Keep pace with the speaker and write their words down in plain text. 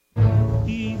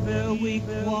very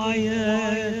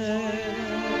quiet.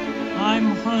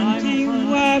 I'm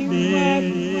hunting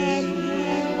rabbits.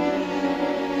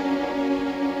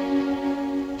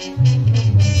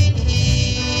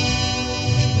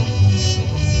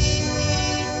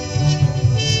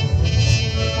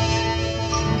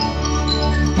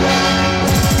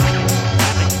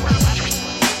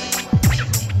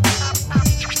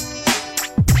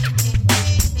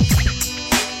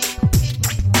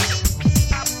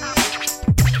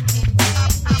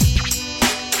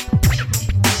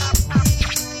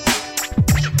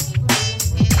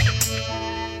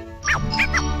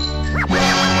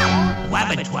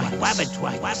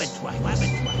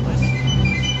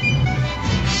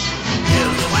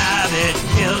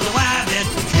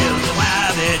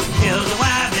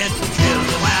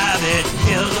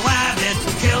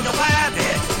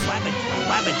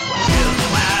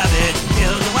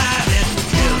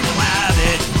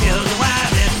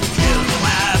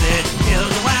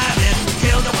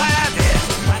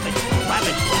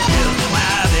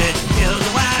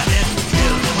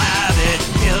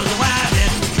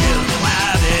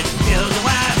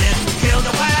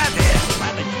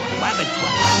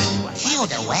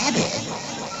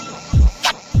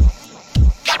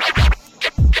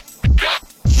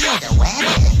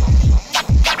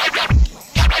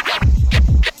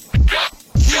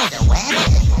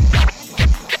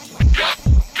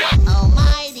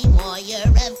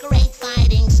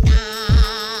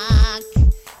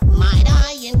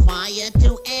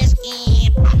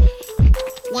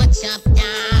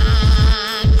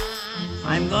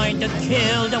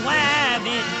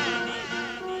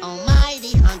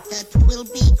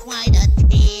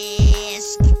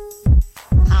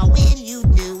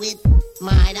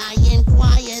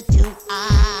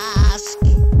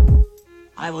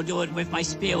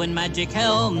 Spear and magic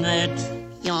helmet.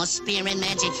 Your spear and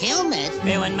magic helmet?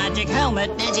 Spear and magic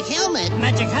helmet. Magic helmet?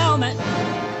 Magic helmet.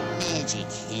 Magic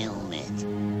helmet.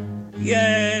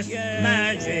 Yes,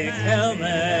 magic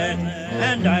helmet.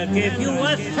 And I'll give you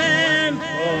a sample.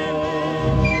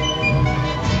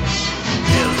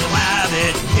 Kill the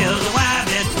rabbit, kill the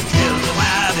rabbit, kill the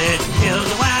rabbit, kill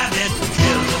the rabbit,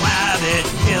 kill the rabbit,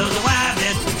 kill the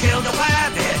rabbit, kill the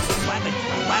rabbit. Rabbit,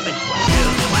 rabbit,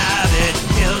 kill the rabbit,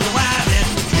 kill the rabbit.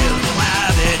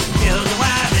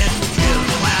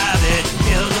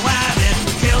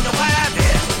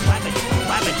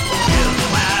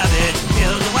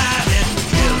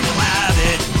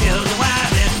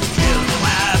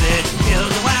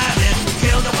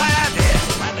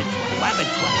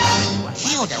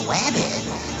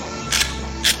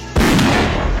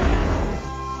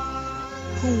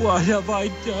 What have I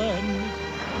done?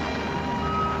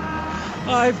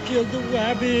 I've killed the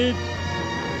rabbit.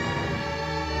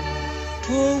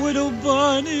 Poor little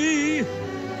bunny.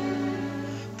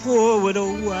 Poor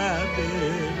little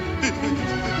rabbit.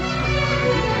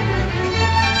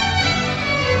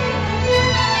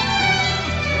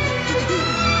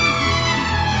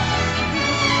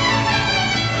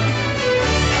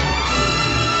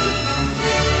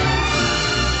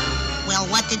 Well,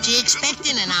 what did you expect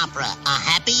in an opera? A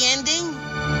happy ending?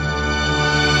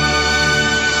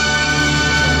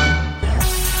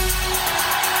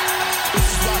 This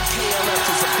is what KLF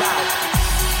is about.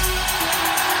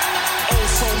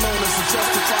 Also known as the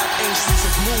justified ancients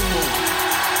of Moo.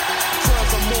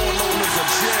 Furthermore known as a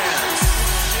jazz.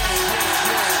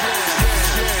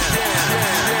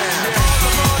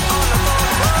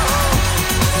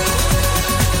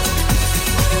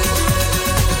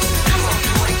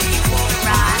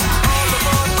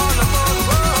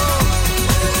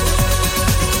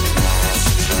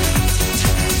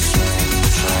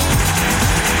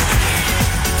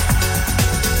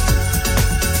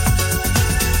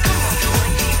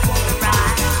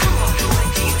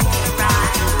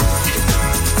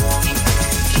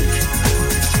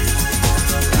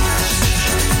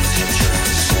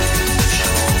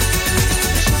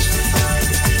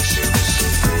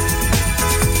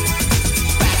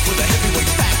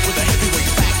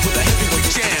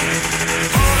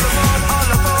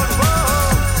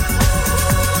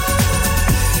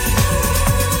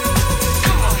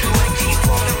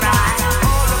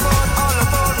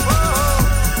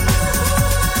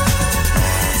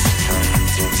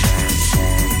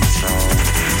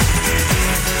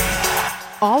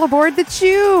 All aboard the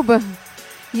tube.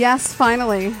 Yes,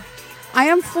 finally. I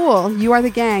am Phoole. You are the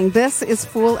gang. This is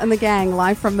Phoole and the Gang,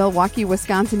 live from Milwaukee,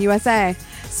 Wisconsin, USA.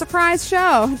 Surprise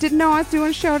show. Didn't know I was doing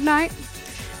a show tonight.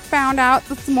 Found out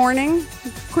this morning.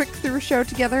 Quick threw a show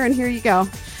together, and here you go.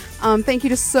 Thank you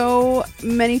to so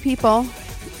many people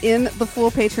in the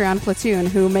Phoole Patreon platoon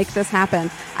who make this happen.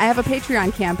 I have a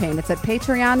Patreon campaign. It's at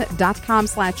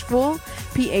patreon.com/Phoole,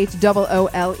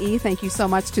 Phoole. Thank you so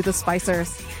much to the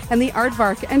Spicers and the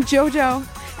Aardvark and Jojo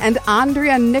and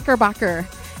Andrea Knickerbocker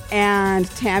and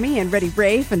Tammy and Reddy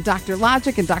Rafe and Dr.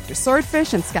 Logic and Dr.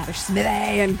 Swordfish and Scottish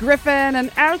Smithy and Griffin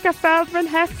and Elka Feldman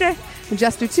Hefty and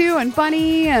Jester 2 and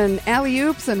Bunny and Alley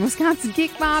Oops and Wisconsin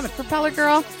Geek Mom and Propeller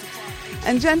Girl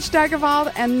and Jen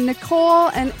Stargevald and Nicole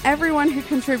and everyone who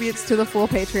contributes to the Phoole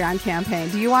Patreon campaign.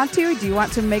 Do you want to? Do you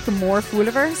want to make more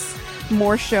Phooleverse?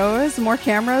 More shows, more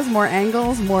cameras, more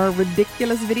angles, more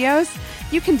ridiculous videos?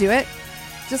 You can do it.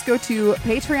 Just go to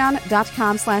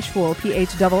patreon.com/Phoole,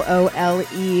 Phoole.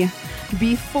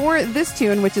 Before this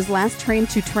tune, which is Last Train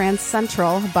to Trans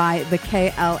Central by the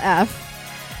KLF,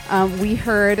 we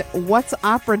heard What's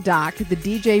Opera Doc, the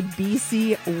DJ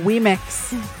BC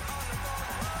Remix.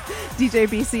 DJ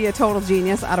BC, a total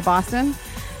genius out of Boston.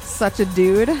 Such a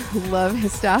dude. Love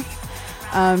his stuff.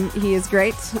 He is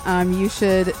great. You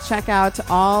should check out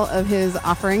all of his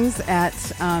offerings at...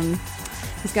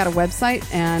 he's got a website,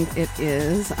 and it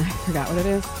is... I forgot what it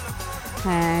is.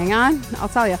 Hang on. I'll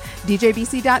tell you.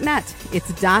 DJBC.net.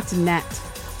 It's .net.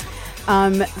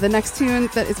 The next tune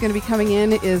that is going to be coming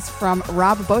in is from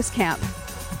Rob Boskamp,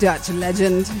 Dutch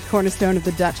legend, cornerstone of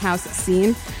the Dutch house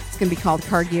scene. It's going to be called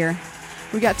Car Gear.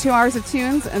 We got 2 hours of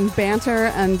tunes and banter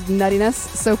and nuttiness,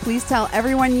 so please tell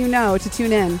everyone you know to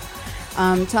tune in.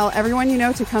 Tell everyone you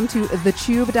know to come to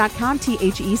thechewb.com,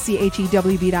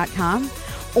 THECHEWB.com,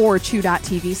 or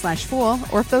chew.tv/Phoole.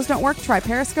 Or if those don't work, try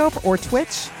Periscope or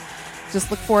Twitch.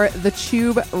 Just look for The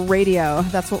Tube Radio.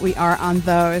 That's what we are on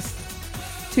those.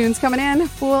 Tunes coming in,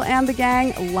 Phoole and the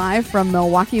Gang, live from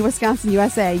Milwaukee, Wisconsin,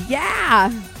 USA. Yeah!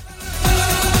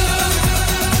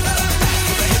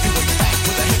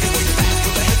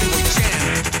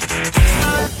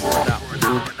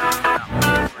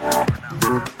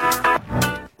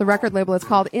 The record label is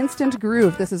called Instant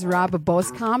Groove. This is Rob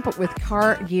Boskamp with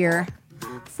Car Gear.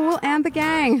 Phoole and the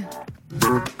Gang.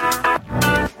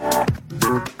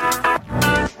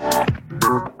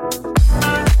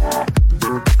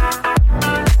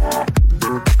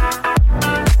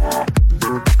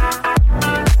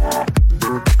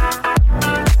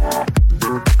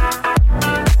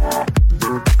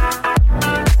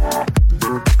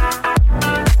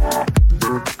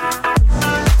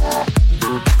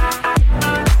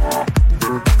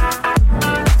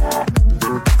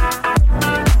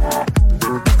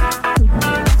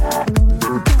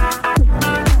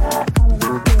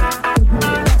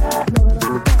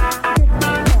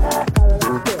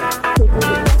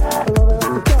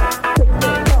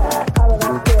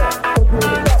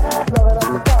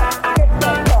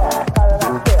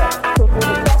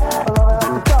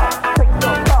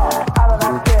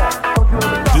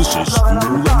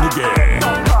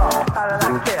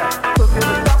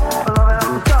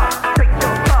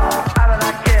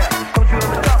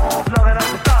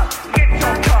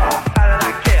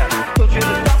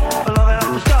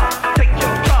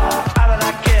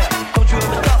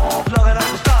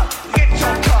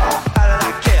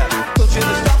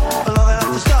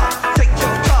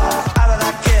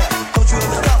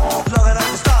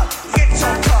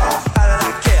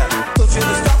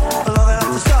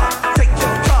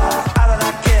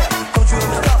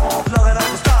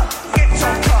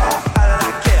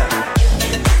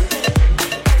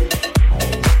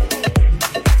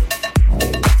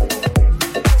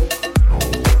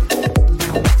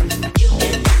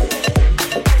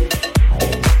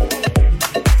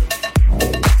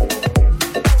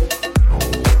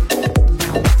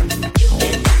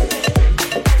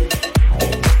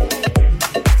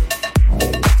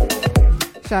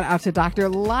 Shout out to Dr.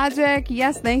 Logic.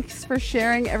 Yes, thanks for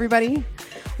sharing, everybody.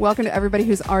 Welcome to everybody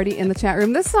who's already in the chat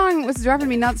room. This song was driving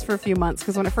me nuts for a few months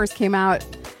because when it first came out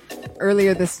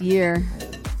earlier this year,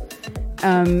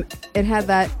 it had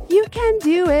that "You Can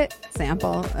Do It"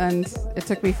 sample, and it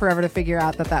took me forever to figure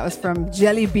out that that was from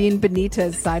Jelly Bean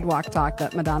Benitez' Sidewalk Talk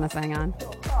that Madonna sang on.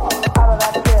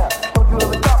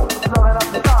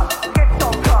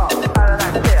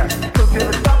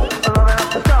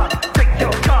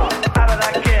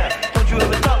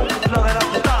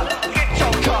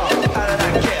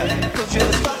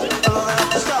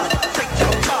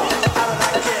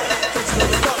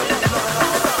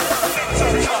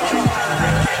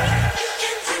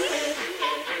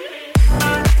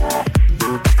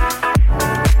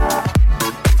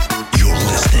 You're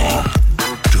listening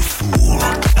to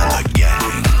Phoole.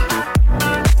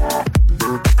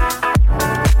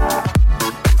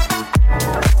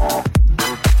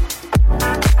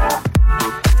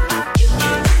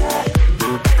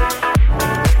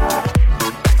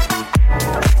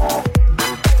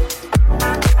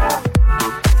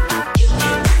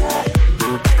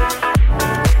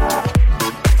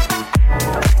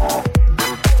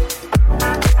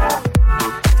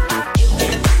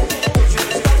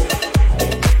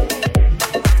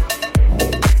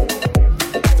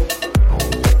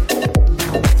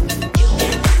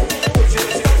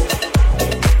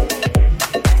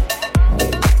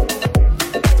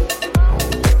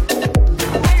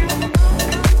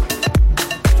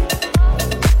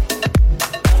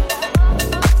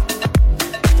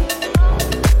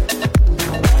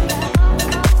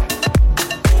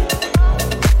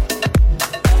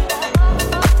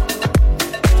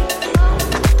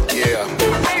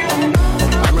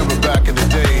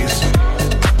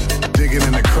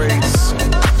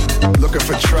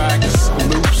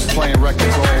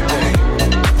 records all day.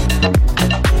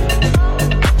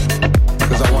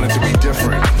 Cause I want it to be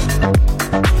different.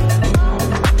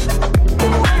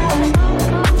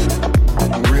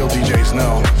 Real DJs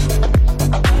know.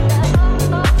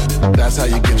 That's how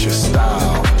you get your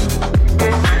style.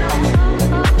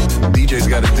 DJs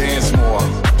gotta dance more.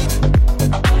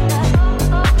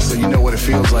 So you know what it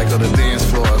feels like on the dance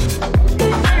floor.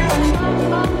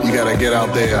 You gotta get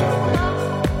out there,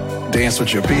 dance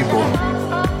with your people.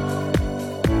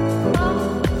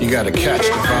 You gotta catch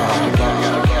the vibe.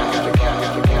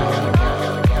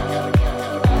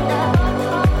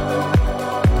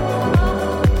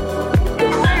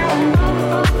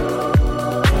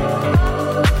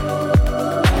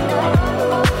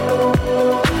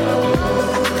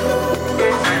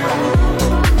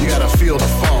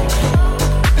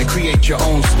 Your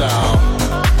own style.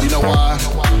 You know why?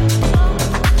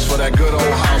 It's for that good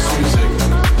old house music.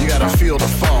 You gotta feel the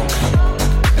funk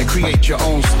and create your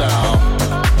own style.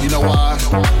 You know why?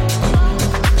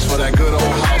 It's for that good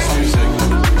old house music.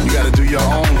 You gotta do your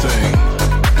own thing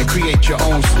and create your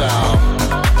own style.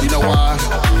 You know why?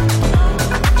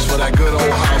 It's for that good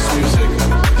old house music.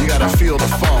 You gotta feel the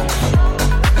funk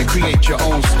and create your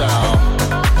own style.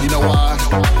 You know why?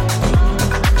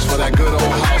 It's for that good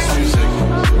old house music.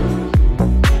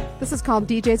 This is called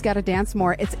DJ's Gotta Dance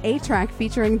More. It's a track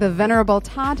featuring the venerable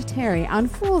Todd Terry on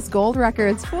Phool's Gold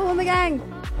Records. Phoole and the Gang.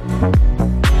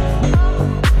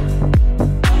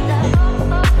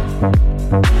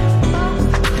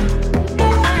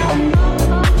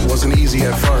 Wasn't easy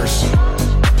at first.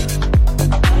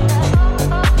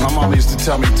 My mom used to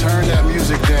tell me, turn that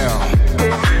music down.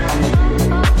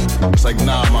 It's like,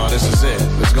 nah, ma, this is it.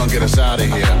 This is gonna get us out of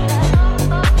here.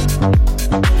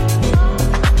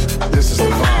 This is the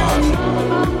vibe.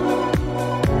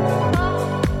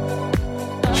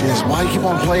 She asked, why you keep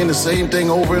on playing the same thing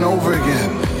over and over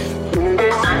again?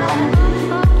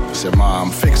 I said, Ma,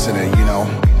 I'm fixing it, you know.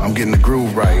 I'm getting the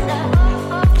groove right.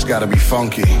 It's gotta be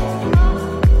funky.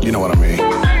 You know what I mean.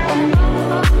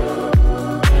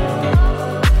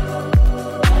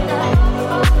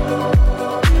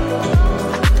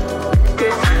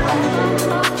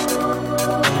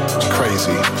 It's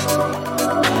crazy.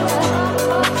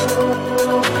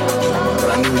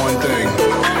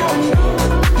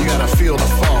 Feel the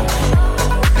funk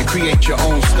and create your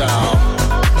own style.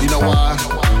 You know why?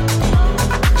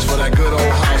 It's for that good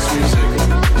old house music.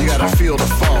 You gotta feel the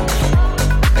funk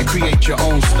and create your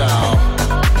own style.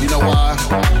 You know why?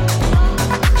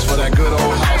 It's for that good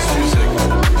old house music.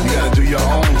 You gotta do your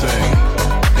own thing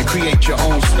and create your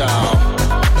own style.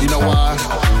 You know why?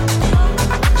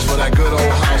 It's for that good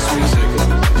old house music.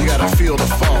 You gotta feel the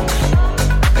funk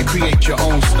and create your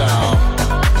own style.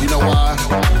 You know why?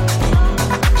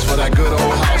 For that good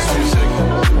old house music.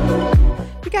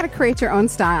 You gotta create your own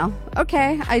style.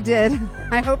 Okay, I did.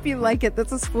 I hope you like it.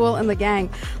 This is Phoole and the Gang,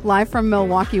 live from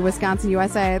Milwaukee, Wisconsin,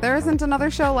 USA. There isn't another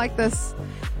show like this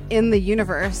in the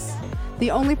universe.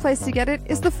 The only place to get it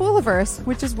is the Phooleverse,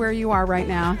 which is where you are right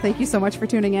now. Thank you so much for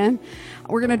tuning in.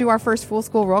 We're gonna do our first Phoole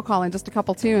School roll call in just a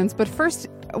couple tunes, but first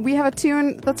we have a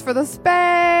tune that's for the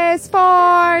Space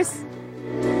Force.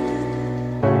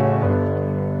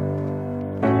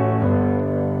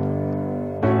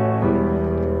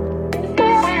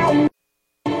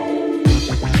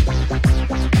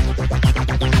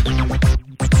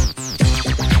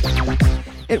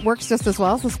 It works just as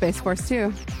well as the Space Force,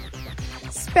 too.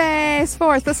 Space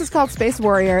Force. This is called Space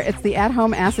Warrior. It's the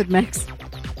at-home acid mix.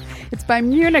 It's by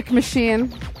Munich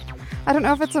Machine. I don't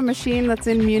know if it's a machine that's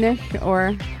in Munich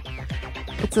or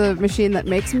it's a machine that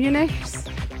makes Munich.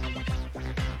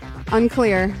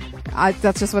 Unclear.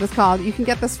 That's just what it's called. You can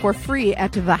get this for free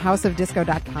at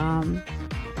thehouseofdisco.com.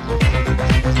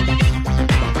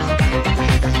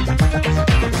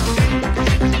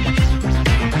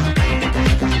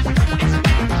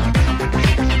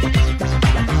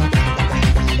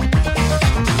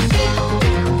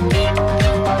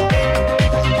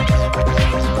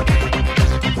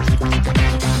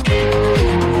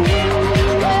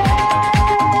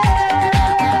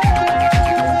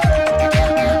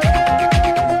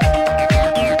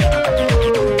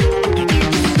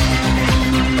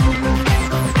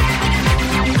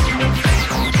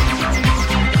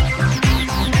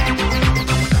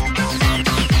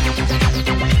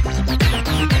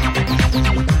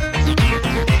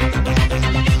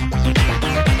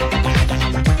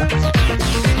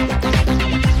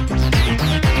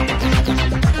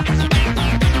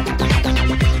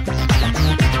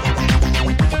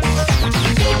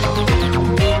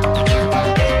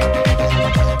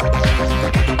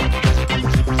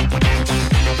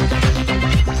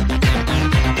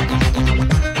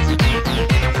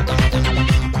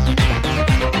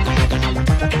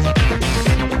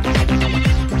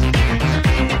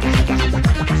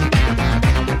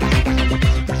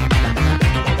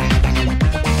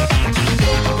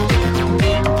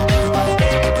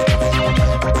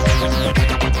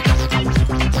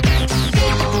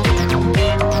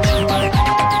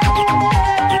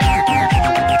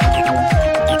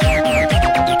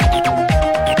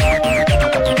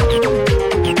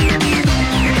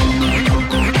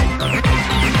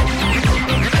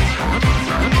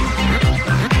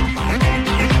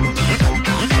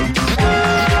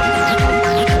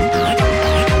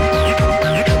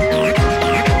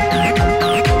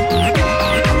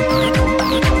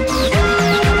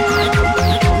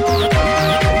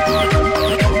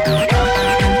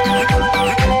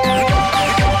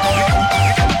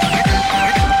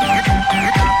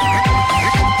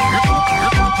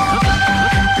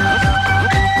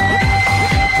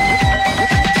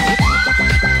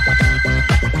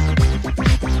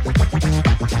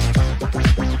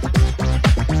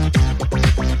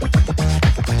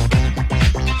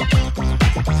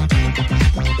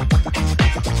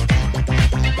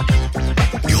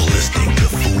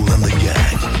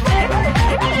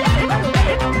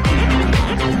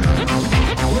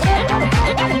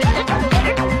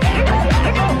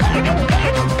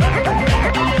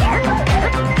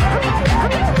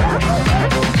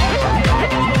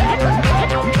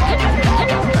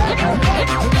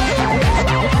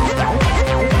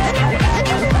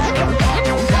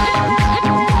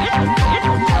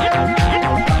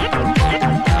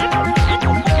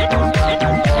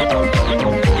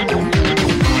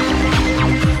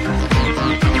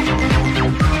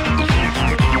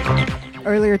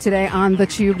 Earlier today on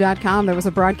thetube.com, there was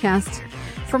a broadcast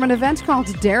from an event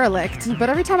called Derelict, but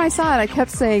every time I saw it, I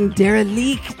kept saying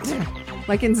Derelict,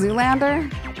 like in Zoolander,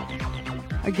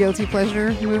 a guilty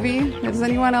pleasure movie. Does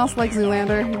anyone else like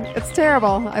Zoolander? It's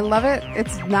terrible. I love it.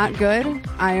 It's not good.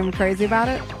 I am crazy about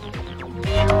it.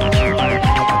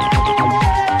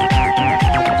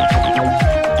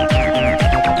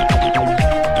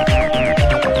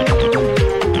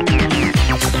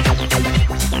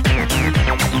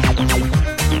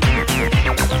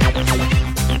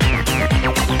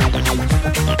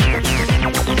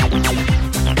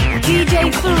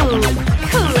 DJ Phoole,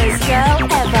 coolest girl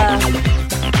ever.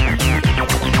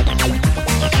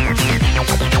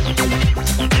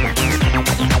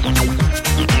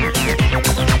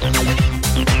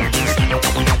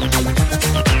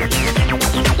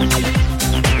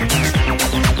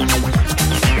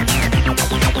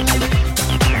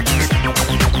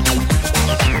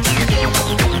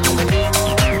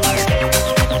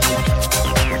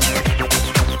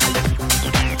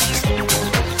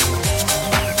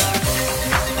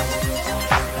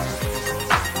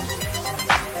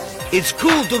 It's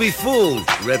cool to be fooled.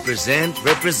 Represent,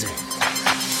 represent.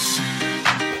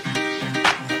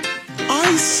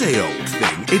 I say, old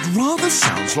thing, it rather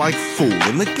sounds like Phoole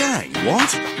and the Gang,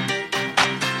 what?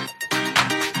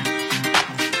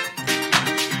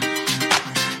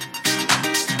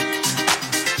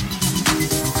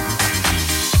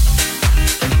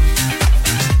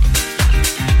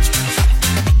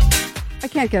 I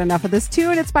can't get enough of this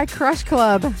tune. It's by Crush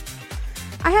Club.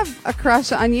 I have a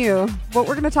crush on you, but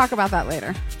we're going to talk about that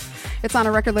later. It's on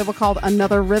a record label called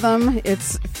Another Rhythm.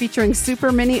 It's featuring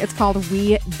Super Mini. It's called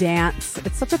We Dance.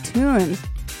 It's such a tune.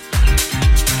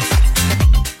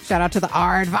 Shout out to the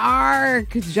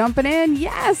Aardvark jumping in.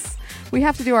 Yes! We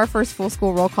have to do our first Full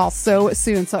School roll call so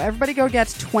soon. So everybody go get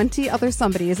 20 other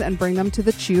somebodies and bring them to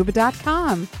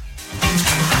thetube.com.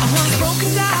 I was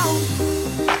broken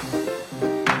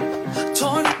down,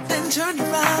 torn up and turned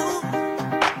around.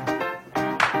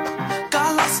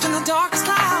 Lost in the darkest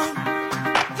cloud.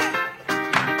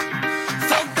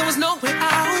 Felt there was no way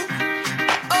out.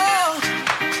 Oh,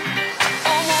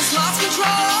 almost lost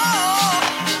control.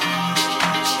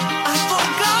 I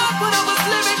forgot what I was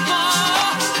living for,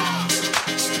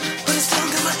 but I still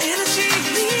got my energy.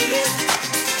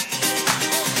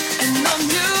 And the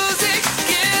music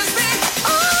gives me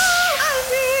all I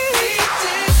need. We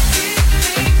did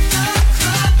make the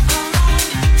club alone.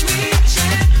 We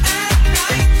chant at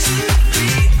night to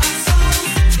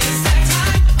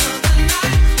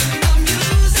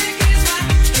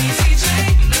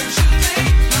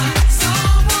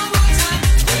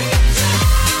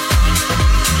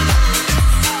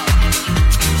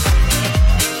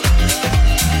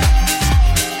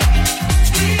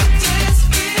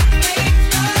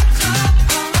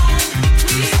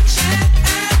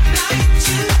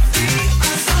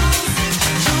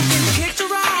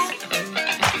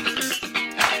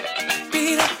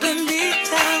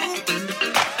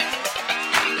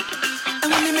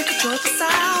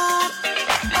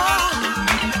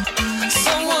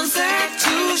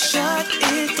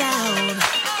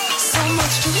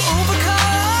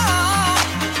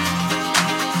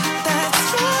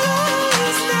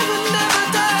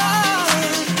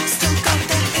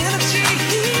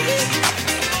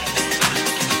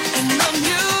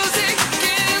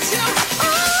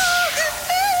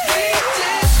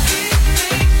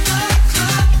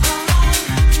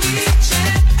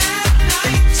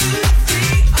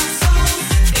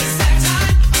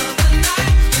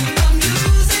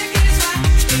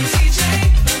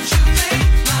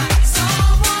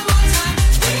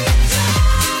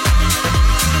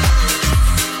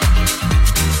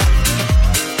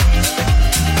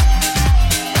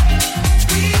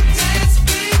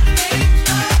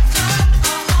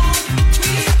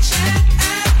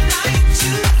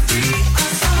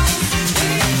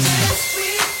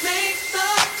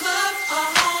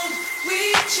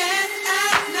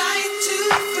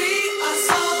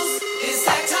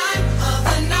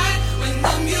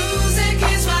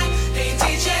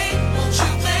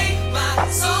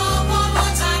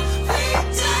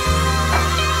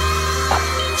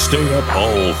Stay up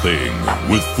all thing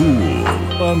with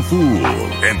Phoole on Phoole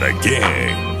and the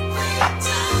Gang.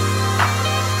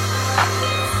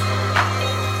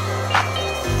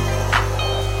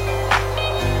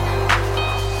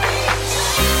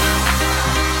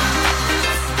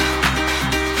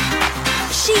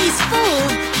 She's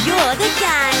Phoole, you're the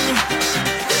Gang.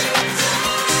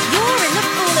 You're in the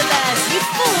Phooliverse with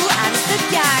Phoole and the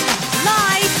Gang,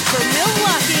 live from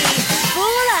Milwaukee.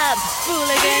 Phoole up,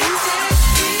 Phooligans.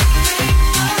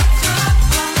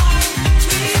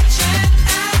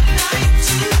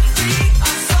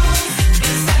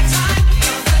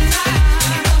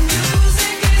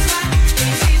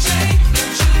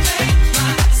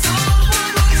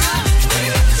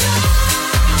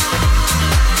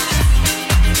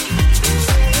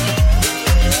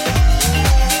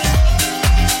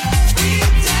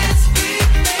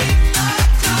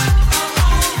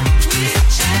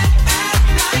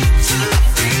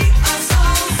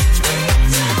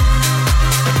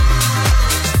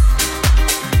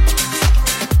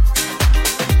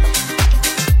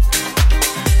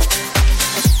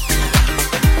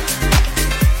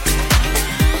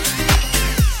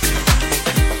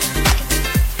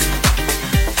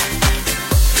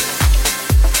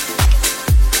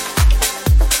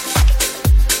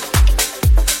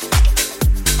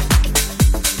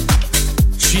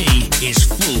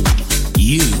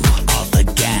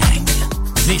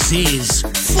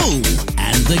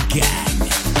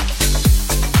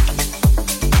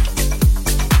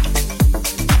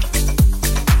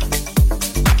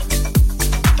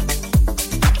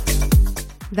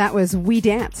 That was We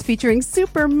Dance featuring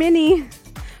Super Mini,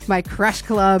 my Crush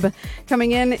Club.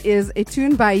 Coming in is a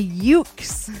tune by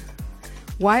Yooks,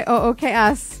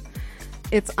 Yooks.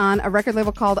 It's on a record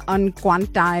label called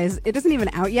Unquantize. It isn't even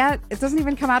out yet. It doesn't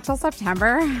even come out till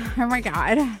September. Oh my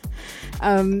God.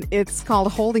 It's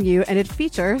called Holding You, and it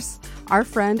features our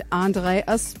friend Andre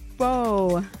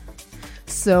Aspo.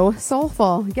 So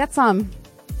soulful. Get some.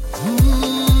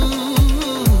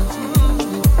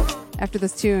 After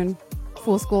this tune,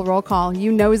 Phoole School roll call.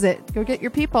 You knows it. Go get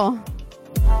your people.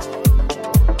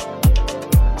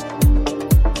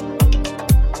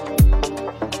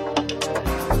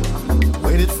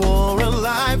 Waited for a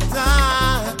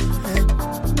lifetime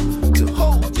to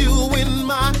hold you in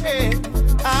my hand.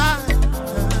 I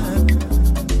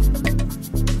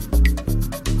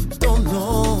don't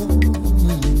know.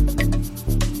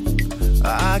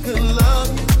 I could love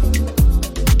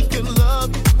you,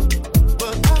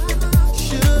 but I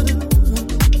shouldn't.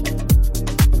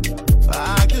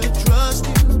 I could trust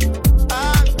you,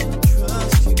 I could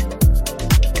trust you.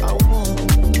 I won't.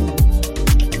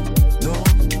 No.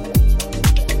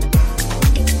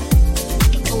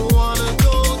 I wanna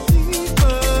go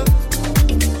deeper.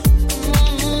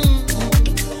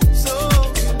 So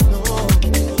you know.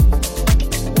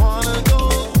 Wanna go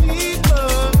deeper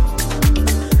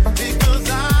because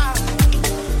I'm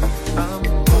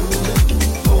holding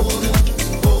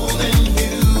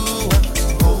you.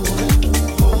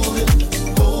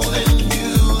 Holding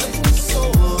you. Let the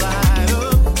soul light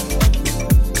up.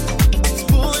 It's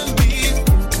pulling me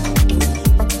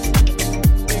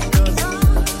because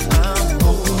I'm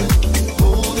holding you.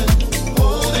 Holding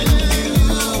you.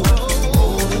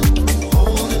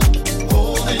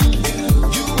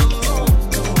 You alone,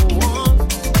 the one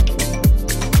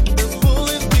that's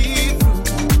pulling me through.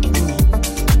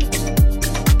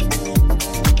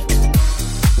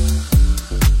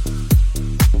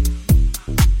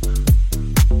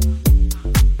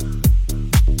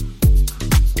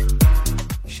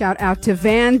 Shout out to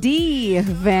Van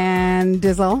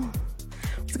Dizzle.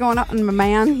 What's going on, my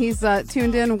man? He's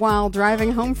tuned in while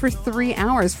driving home for 3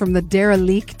 hours from the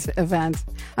Derelict event.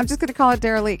 I'm just going to call it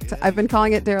Derelict. I've been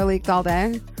calling it Derelict all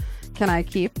day. Can I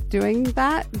keep doing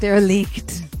that?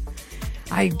 Derelict.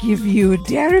 I give you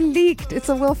Derelict. It's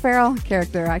a Will Ferrell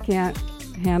character. I can't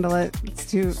handle it. It's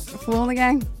too Phoole in the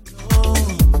Gang.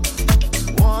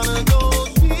 Wanna go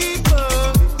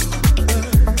deeper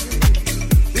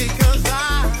because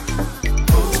I'm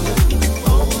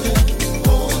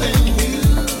holding you.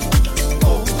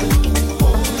 Holding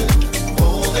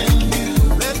you.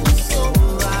 Let the soul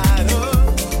light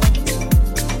up.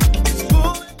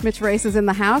 Mitch Race is in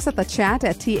the house at the chat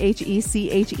at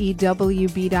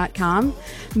THECHEWB.com.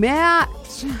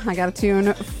 Mitch, I got a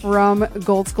tune from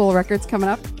Gold School Records coming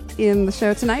up in the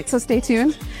show tonight, so stay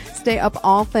tuned. Stay up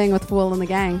all thing with Phoole and the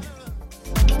Gang.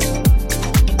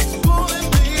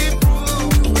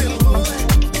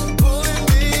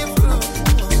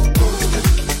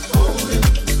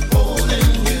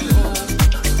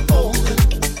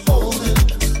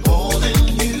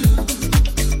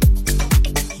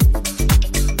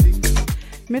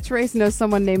 Mitch Race knows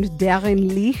someone named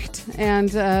Darren Licht,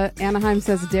 and Anaheim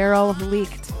says Daryl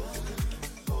Licht.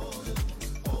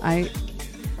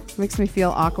 Makes me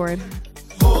feel awkward.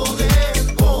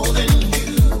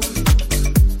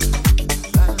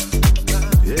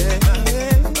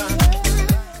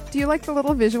 Do you like the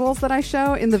little visuals that I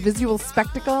show in the visual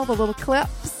spectacle, the little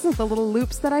clips, the little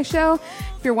loops that I show?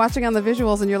 If you're watching on the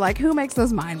visuals and you're like, who makes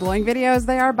those mind-blowing videos?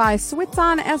 They are by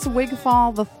Switzon S.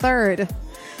 Wigfall III,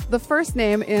 the first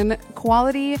name in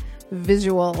Quality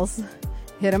Visuals.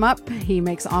 Hit him up. He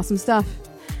makes awesome stuff.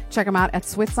 Check him out at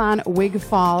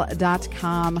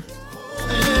switzonwigfall.com.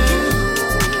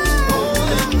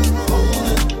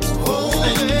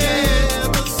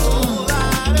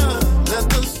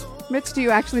 Mitch, do you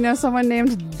actually know someone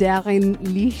named Darren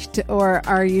Licht, or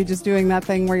are you just doing that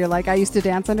thing where you're like, I used to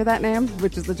dance under that name,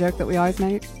 which is the joke that we always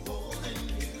make?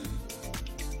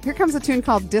 Here comes a tune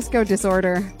called Disco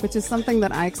Disorder, which is something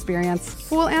that I experience.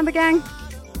 Phoole and the Gang.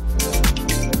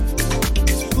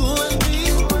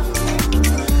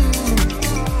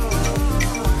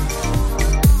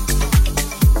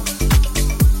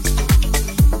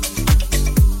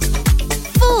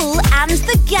 Phoole and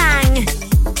the Gang.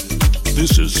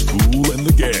 This is Phoole and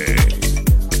the Gang.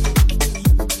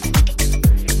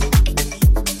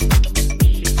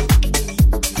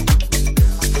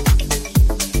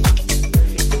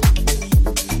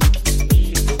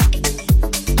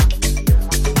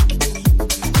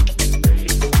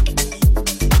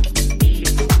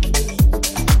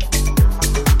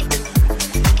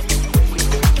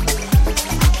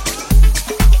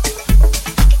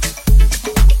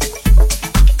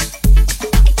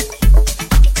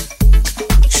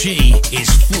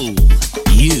 Phoole.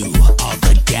 You are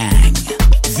the gang.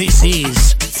 This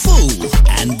is Phoole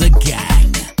and the Gang.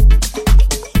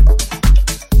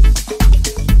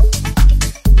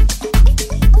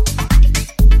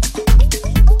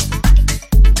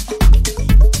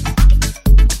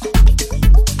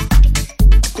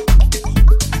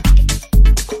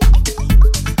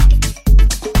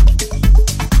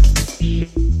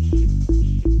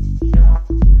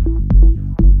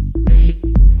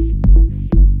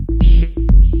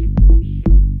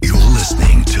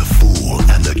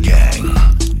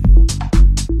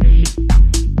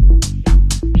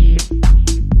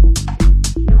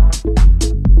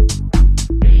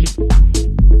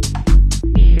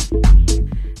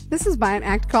 By an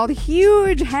act called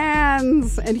Huge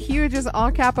Hands, and huge is all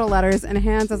capital letters and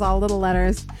hands is all little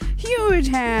letters. Huge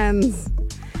Hands.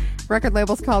 Record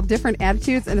label's called Different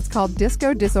Attitudes, and it's called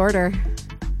Disco Disorder.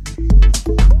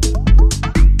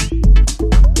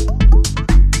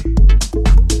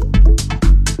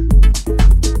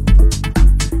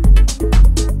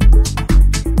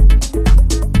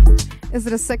 Is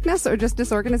it a sickness or just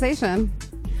disorganization?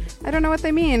 I don't know what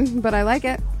they mean, but I like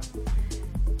it.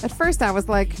 At first I was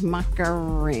like,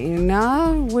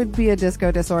 Macarena would be a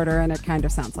disco disorder, and it kind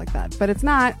of sounds like that, but it's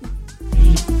not.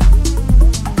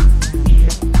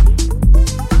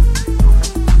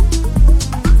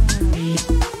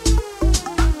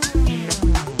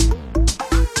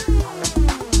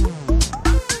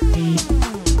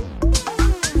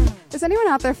 Is anyone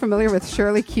out there familiar with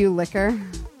Shirley Q. Liquor?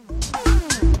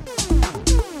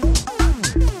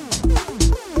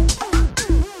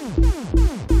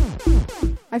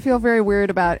 I feel very weird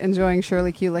about enjoying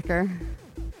Shirley Q. Liquor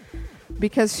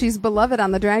because she's beloved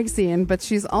on the drag scene, but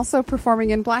she's also performing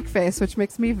in blackface, which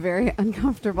makes me very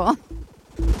uncomfortable.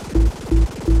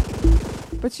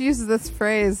 But she uses this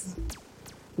phrase,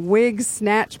 wig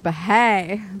snatch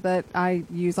behay, that I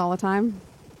use all the time.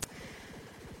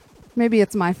 Maybe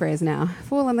it's my phrase now.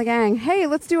 Phoole and the Gang. Hey,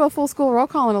 let's do a full school roll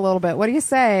call in a little bit. What do you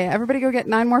say? Everybody go get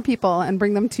 9 more people and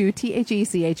bring them to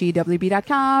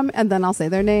thechewb.com, and then I'll say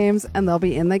their names, and they'll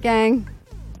be in the gang.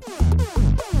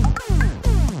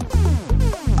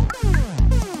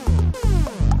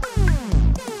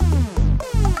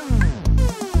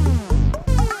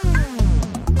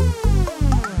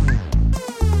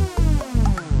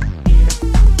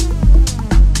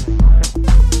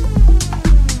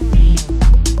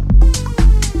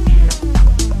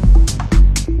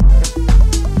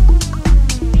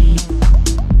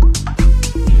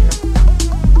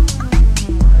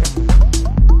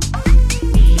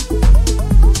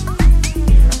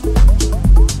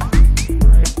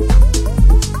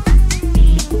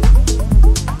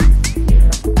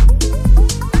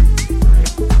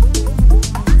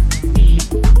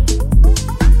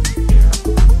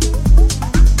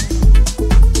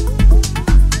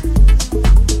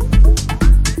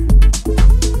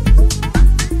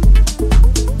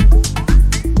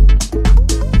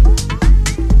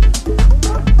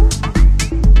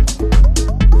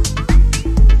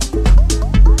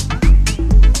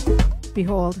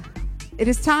 Behold, it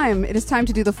is time. It is time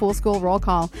to do the full school roll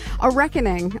call. A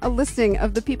reckoning, a listing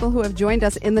of the people who have joined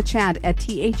us in the chat at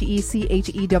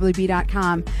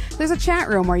thechewb.com. There's a chat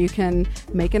room where you can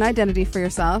make an identity for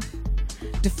yourself,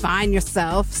 define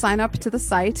yourself, sign up to the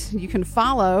site. You can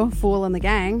follow Phoole and the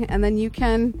Gang, and then you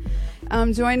can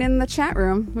join in the chat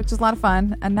room, which is a lot of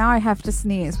fun. And now I have to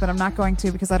sneeze, but I'm not going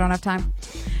to because I don't have time.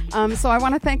 So I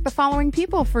want to thank the following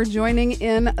people for joining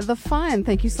in the fun.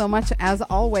 Thank you so much, as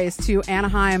always, to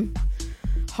Anaheim.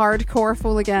 Hardcore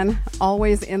Fooligan,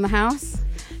 always in the house.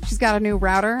 She's got a new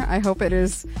router. I hope it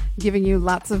is giving you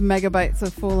lots of megabytes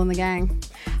of Phoole and the Gang.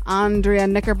 Andrea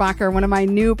Knickerbocker, one of my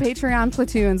new Patreon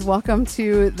platoons. Welcome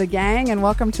to the gang and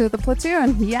welcome to the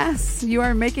platoon. Yes, you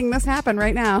are making this happen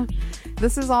right now.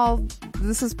 This is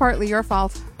partly your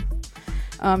fault.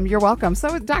 You're welcome.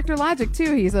 So Dr. Logic,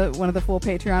 too. He's one of the full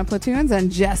Patreon platoons.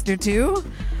 And Jester, too.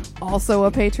 Also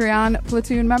a Patreon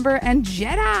platoon member. And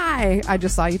Jedi. I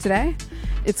just saw you today.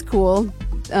 It's cool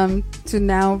to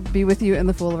now be with you in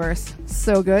the Fooleverse.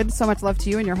 So good. So much love to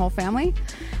you and your whole family.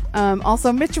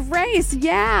 Also, Mitch Race.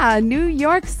 Yeah, New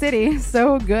York City.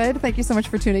 So good. Thank you so much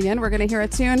for tuning in. We're going to hear a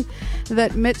tune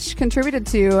that Mitch contributed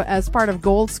to as part of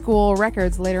Gold School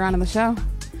Records later on in the show.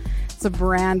 It's a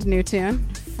brand new tune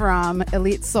from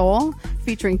Elite Soul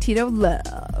featuring Tito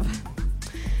Love,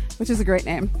 which is a great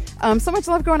name. So much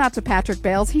love going out to Patrick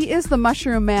Bales. He is the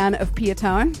mushroom man of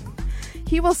Piatone.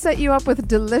 He will set you up with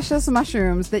delicious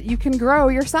mushrooms that you can grow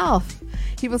yourself.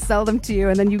 He will sell them to you,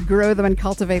 and then you grow them and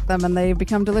cultivate them, and they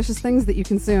become delicious things that you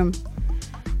consume.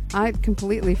 I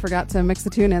completely forgot to mix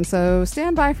the tune in, so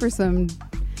stand by for some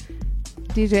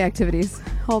DJ activities.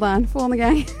 Hold on. Phoole and the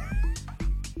Gang.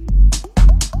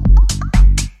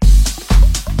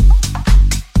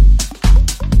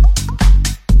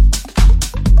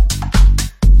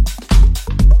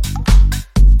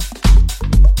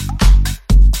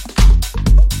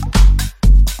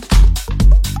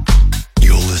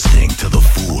 You're listening to the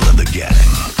Phoole and the Gang.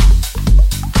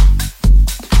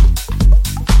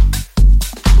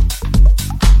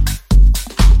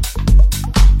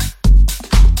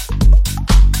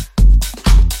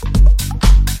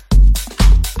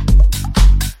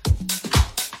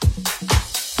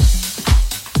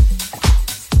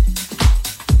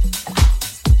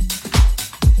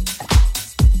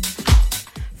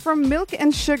 From Milk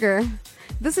and Sugar,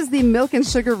 this is the Milk and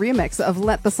Sugar remix of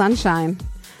Let the Sun Shine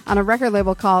on a record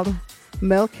label called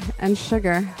Milk and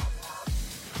Sugar.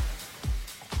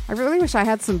 I really wish I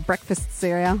had some breakfast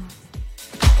cereal.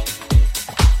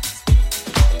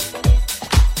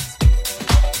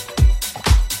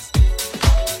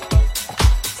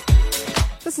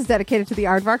 This is dedicated to the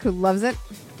aardvark who loves it.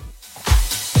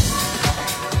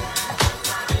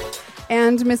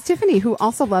 And Miss Tiffany, who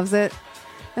also loves it,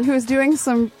 and who is doing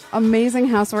some amazing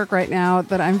housework right now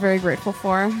that I'm very grateful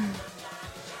for.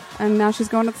 And now she's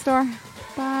going to the store.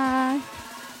 Bye.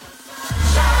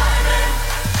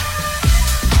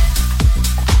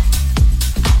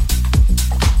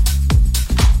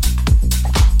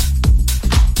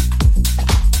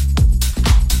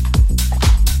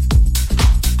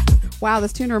 Wow,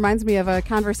 this tune reminds me of a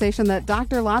conversation that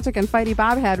Dr. Logic and Fighty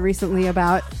Bob had recently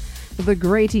about the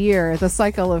great year, the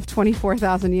cycle of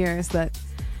 24,000 years that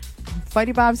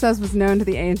Fighty Bob says was known to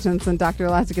the ancients, and Dr.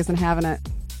 Logic isn't having it.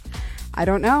 I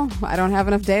don't know. I don't have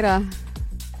enough data.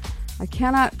 I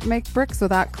cannot make bricks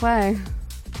without clay.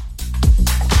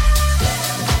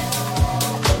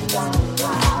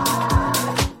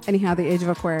 Anyhow, the age of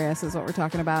Aquarius is what we're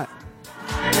talking about.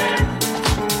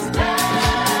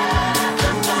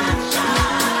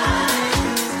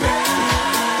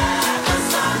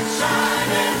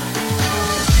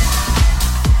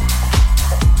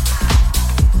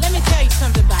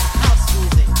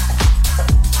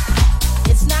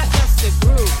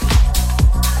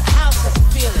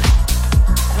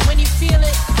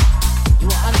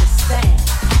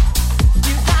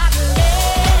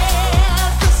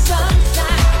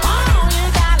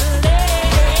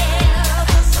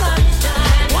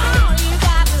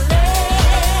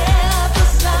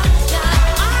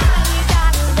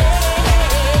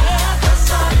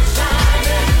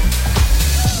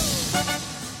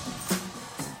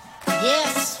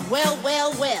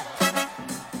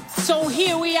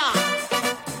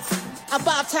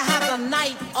 To have the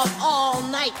night of all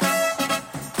nights.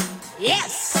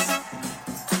 Yes,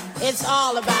 it's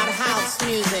all about house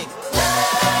music.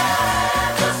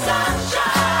 Let the sun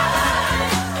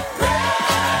shine.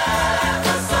 Let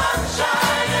the sun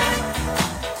shine.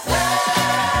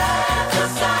 Let the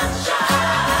sun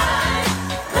shine.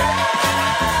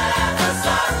 Let the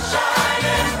sun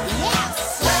shine.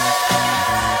 Yes.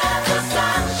 Let the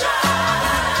sun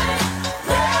shine.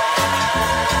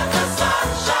 Let the sun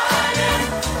shine.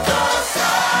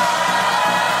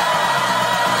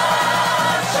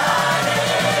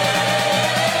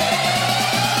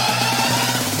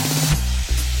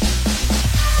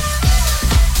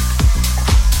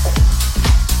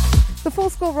 Full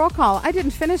school roll call. I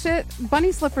didn't finish it.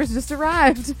 Bunny Slippers just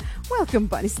arrived. Welcome,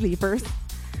 Bunny Sleepers.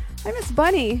 I miss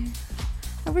Bunny.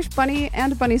 I wish Bunny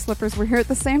and Bunny Slippers were here at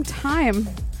the same time.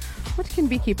 What can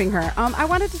be keeping her? I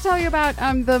wanted to tell you about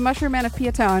the Mushroom Man of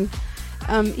Piatone.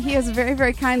 He has very,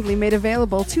 very kindly made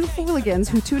available to Fooligans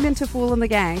who tune into Phoole and the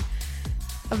Gang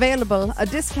available a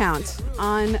discount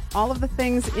on all of the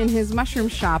things in his mushroom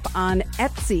shop on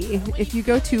Etsy. If you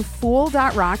go to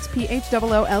Phoole.rocks,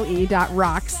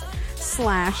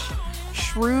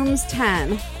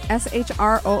 PHOOLE.rocks/shrooms10,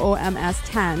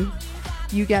 SHROOMS10,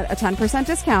 you get a 10%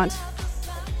 discount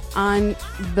on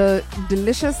the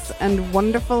delicious and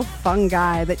wonderful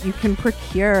fungi that you can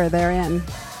procure therein.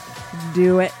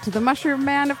 Do it to the Mushroom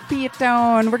Man of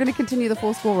Piatone. We're going to continue the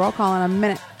full school roll call in a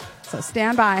minute, so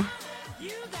stand by.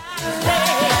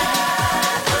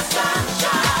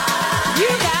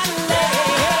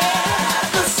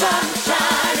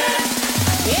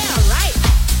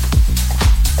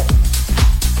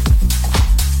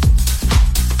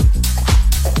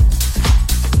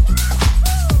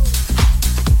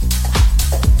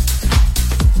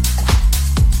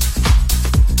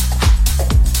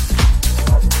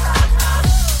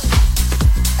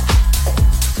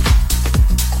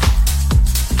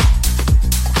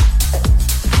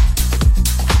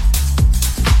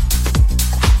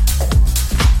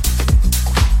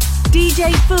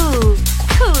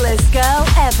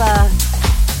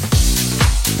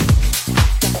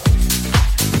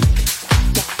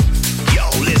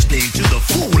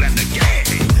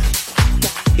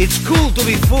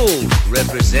 be fooled.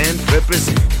 Represent.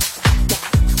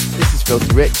 This is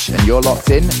Filthy Rich, and you're locked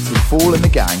in to Phoole and the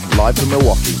Gang, live from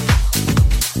Milwaukee.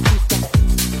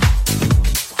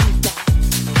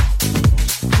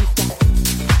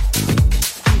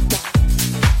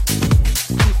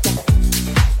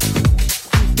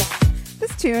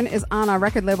 This tune is on a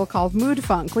record label called Mood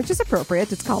Funk, which is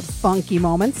appropriate. It's called Funky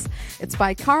Moments. It's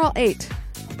by Carl 8,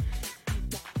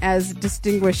 as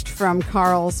distinguished from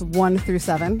Carl's 1 through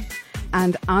 7,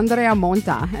 and Andrea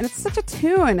Monta. And it's such a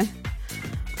tune.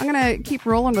 I'm going to keep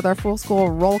rolling with our Phoole School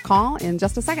roll call in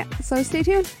just a second, so stay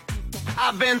tuned.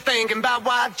 I've been thinking about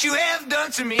what you have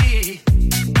done to me.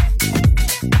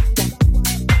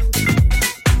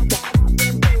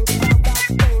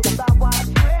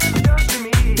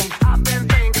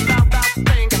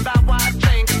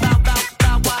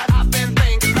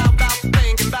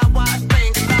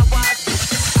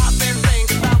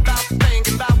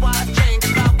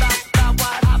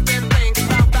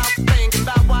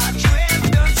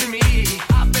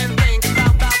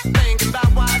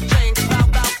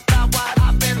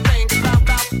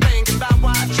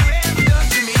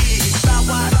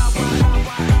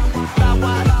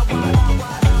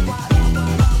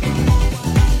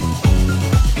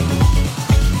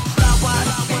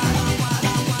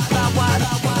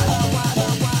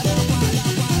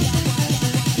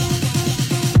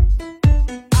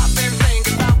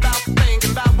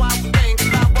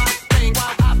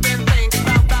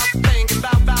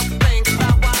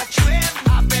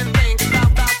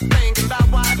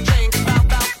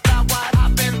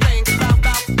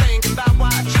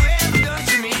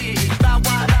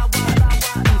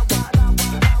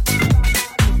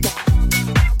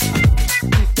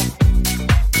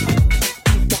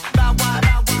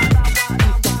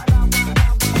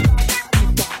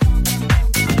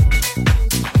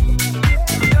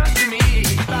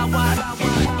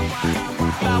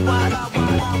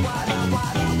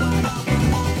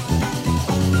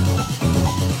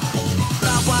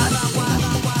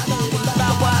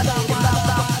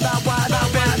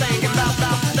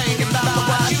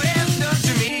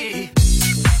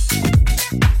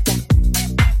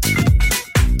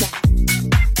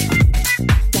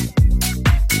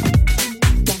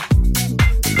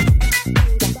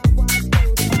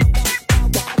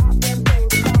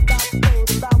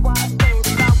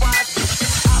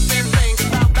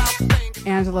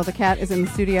 Angelo the cat is in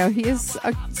the studio. He is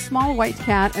a small white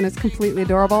cat and is completely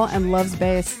adorable and loves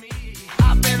bass.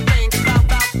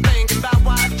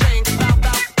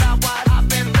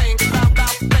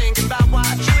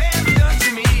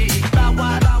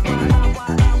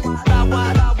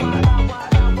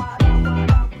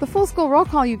 The Phoole School roll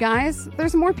call, you guys.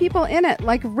 There's more people in it,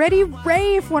 like Reddy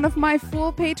Rafe, one of my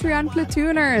Phoole Patreon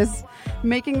platooners,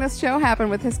 making this show happen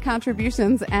with his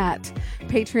contributions at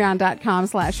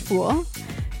patreon.com/Phoole. Phoole.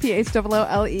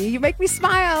 You make me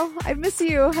smile. I miss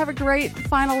you. Have a great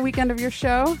final weekend of your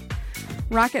show.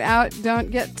 Rock it out.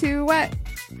 Don't get too wet.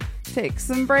 Take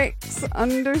some breaks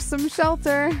under some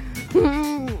shelter.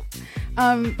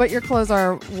 But your clothes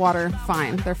are water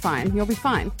fine. They're fine. You'll be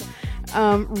fine.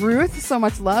 Ruth, so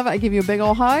much love. I give you a big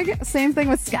old hug. Same thing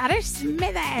with Scottish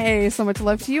Smithy. So much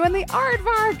love to you and the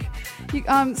Aardvark.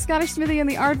 Scottish Smithy and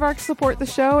the Aardvark support the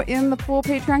show in the Phoole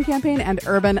Patreon campaign, and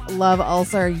Urban Love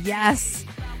Ulcer. Yes.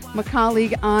 My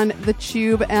colleague on the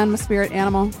Tube and my spirit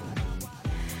animal.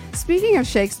 Speaking of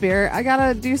Shakespeare, I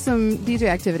gotta do some DJ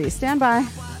activity. Stand by.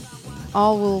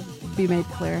 All will be made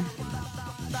clear.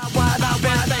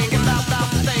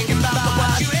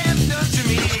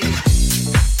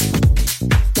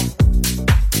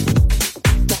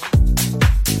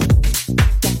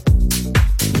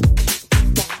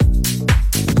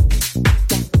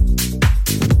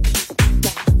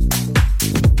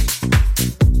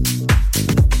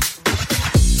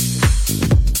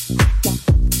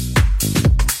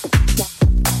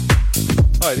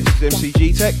 Hi, this is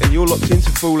MCG Tech, and you're locked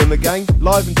into Phoole and the Gang,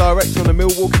 live and direct on the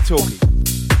Milwaukee Talkie.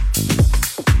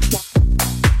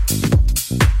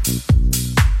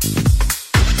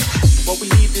 What we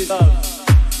need is love.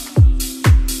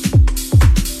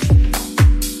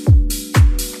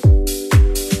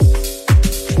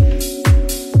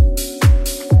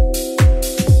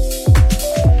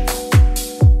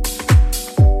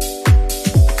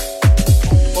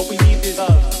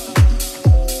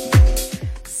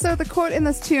 So the quote in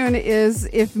this tune is,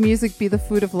 "If music be the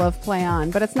food of love, play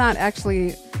on." But it's not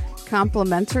actually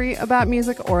complimentary about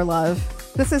music or love.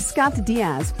 This is Scott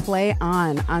Diaz, "Play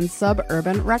On"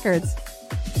 Suburban Records.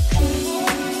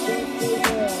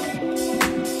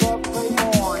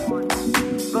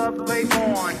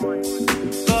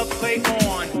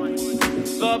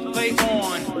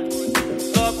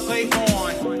 Play on.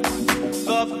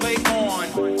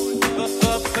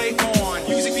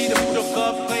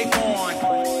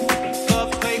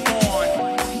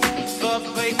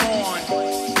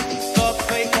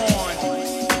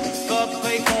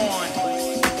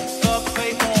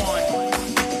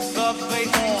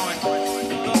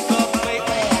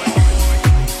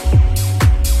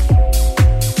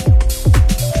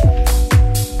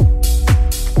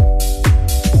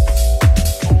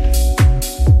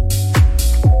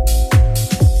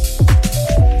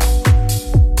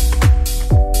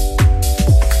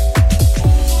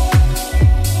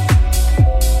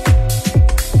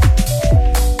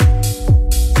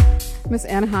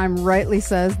 Anaheim rightly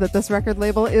says that this record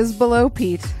label is below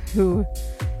Pete, who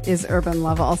is Urban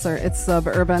Love Ulcer. It's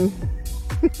suburban.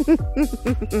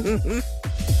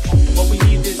 What we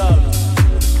need is love.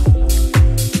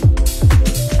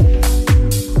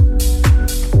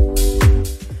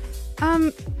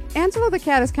 Angelo the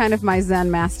cat is kind of my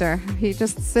Zen master. He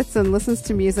just sits and listens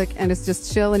to music and is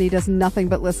just chill, and he does nothing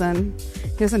but listen.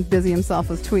 He doesn't busy himself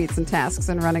with tweets and tasks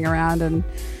and running around and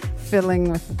fiddling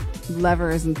with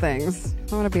levers and things.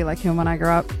 I want to be like him when I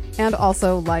grow up, and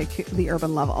also like the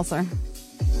Urban Love Ulcer.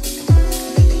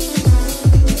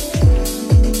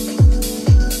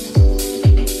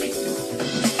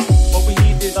 What we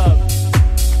need is love.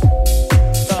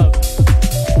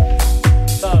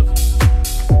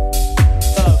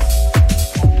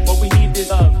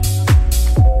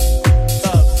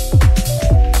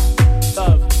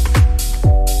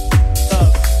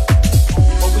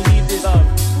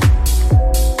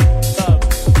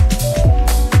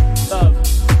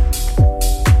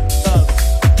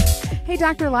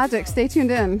 Dr. Logic, stay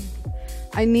tuned in.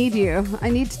 I need you. I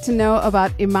need to know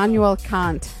about Immanuel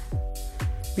Kant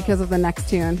because of the next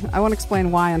tune. I won't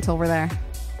explain why until we're there.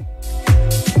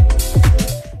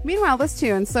 Meanwhile, this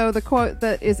tune, so the quote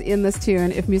that is in this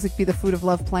tune, "If music be the food of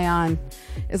love, play on,"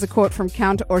 is a quote from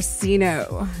Count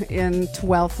Orsino in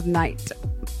Twelfth Night,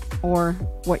 or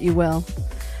What You Will,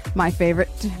 my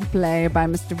favorite play by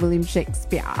Mr. William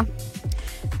Shakespeare.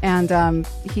 And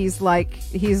he's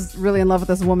really in love with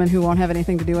this woman who won't have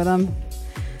anything to do with him.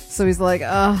 So he's like,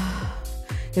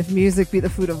 if music be the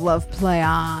food of love, play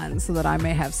on, so that I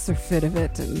may have surfeit of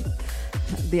it and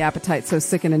the appetite so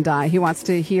sicken and die. He wants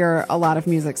to hear a lot of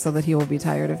music so that he will be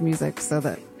tired of music, so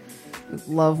that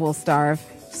love will starve,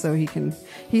 so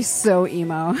he's so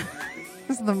emo.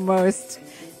 He's the most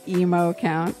emo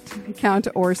Count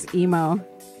Ors emo.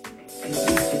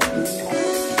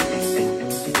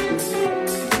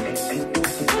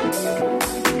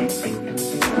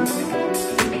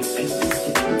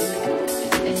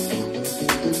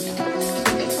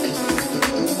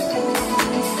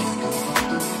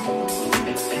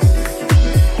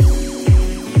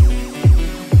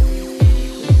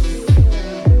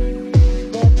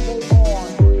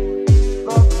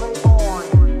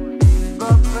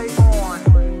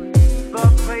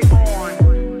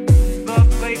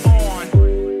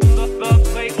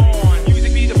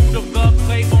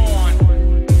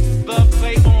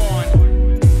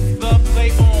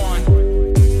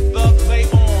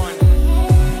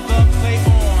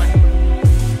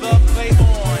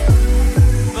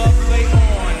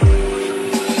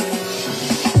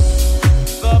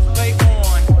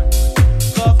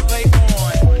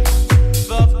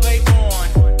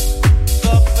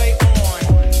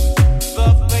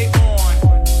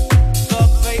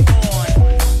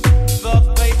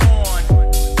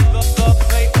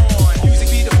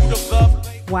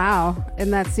 In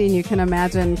that scene, you can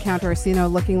imagine Count Orsino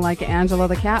looking like Angelo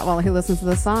the cat while he listens to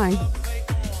this song.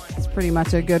 It's pretty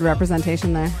much a good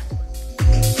representation there.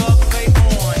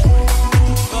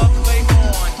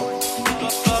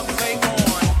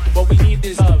 What we need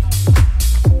is love.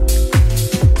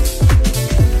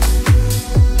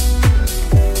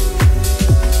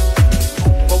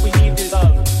 What we need is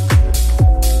love.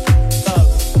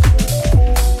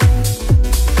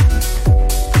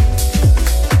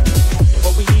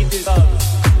 What we need is love.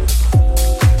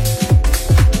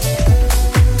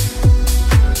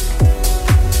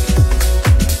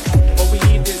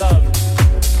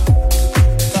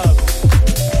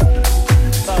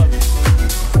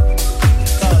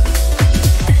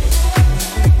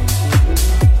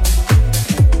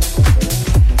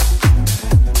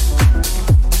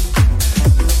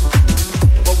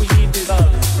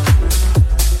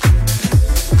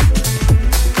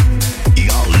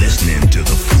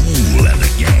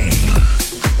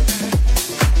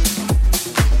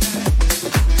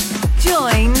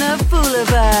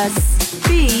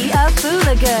 Be a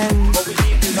Fooligan.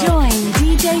 Join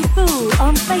DJ Phoole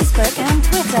on Facebook and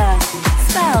Twitter.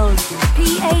 Spelled Phoole.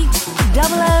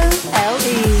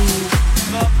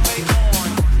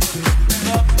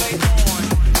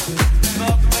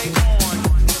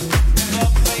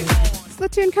 So the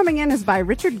tune coming in is by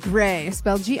Richard Gray,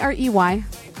 spelled Grey.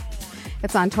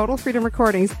 It's on Total Freedom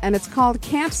Recordings, and it's called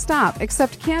Can't Stop,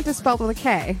 except can't is spelled with a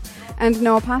K and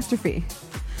no apostrophe.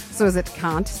 So is it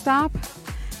Can't Stop?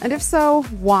 And if so,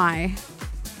 why?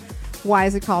 Why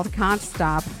is it called Can't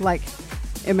Stop? Like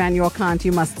Immanuel Kant,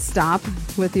 you must stop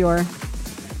with your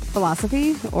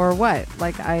philosophy, or what?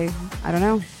 Like, I don't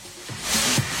know.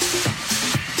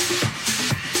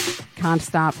 Can't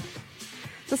Stop.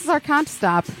 This is our Can't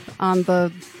Stop on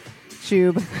the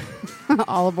tube.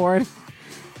 All aboard.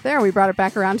 There, we brought it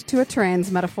back around to a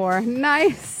trains metaphor.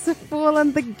 Nice! Phoole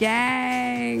and the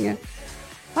gang!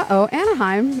 Uh-oh,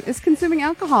 Anaheim is consuming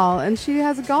alcohol and she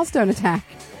has a gallstone attack.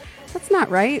 That's not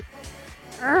right.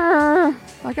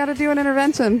 I gotta do an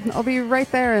intervention. I'll be right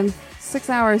there in 6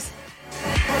 hours.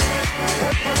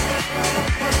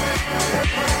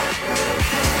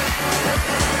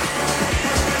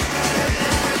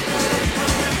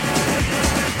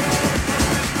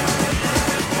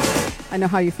 I know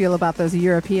how you feel about those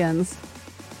Europeans,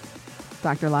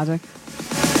 Dr. Logic.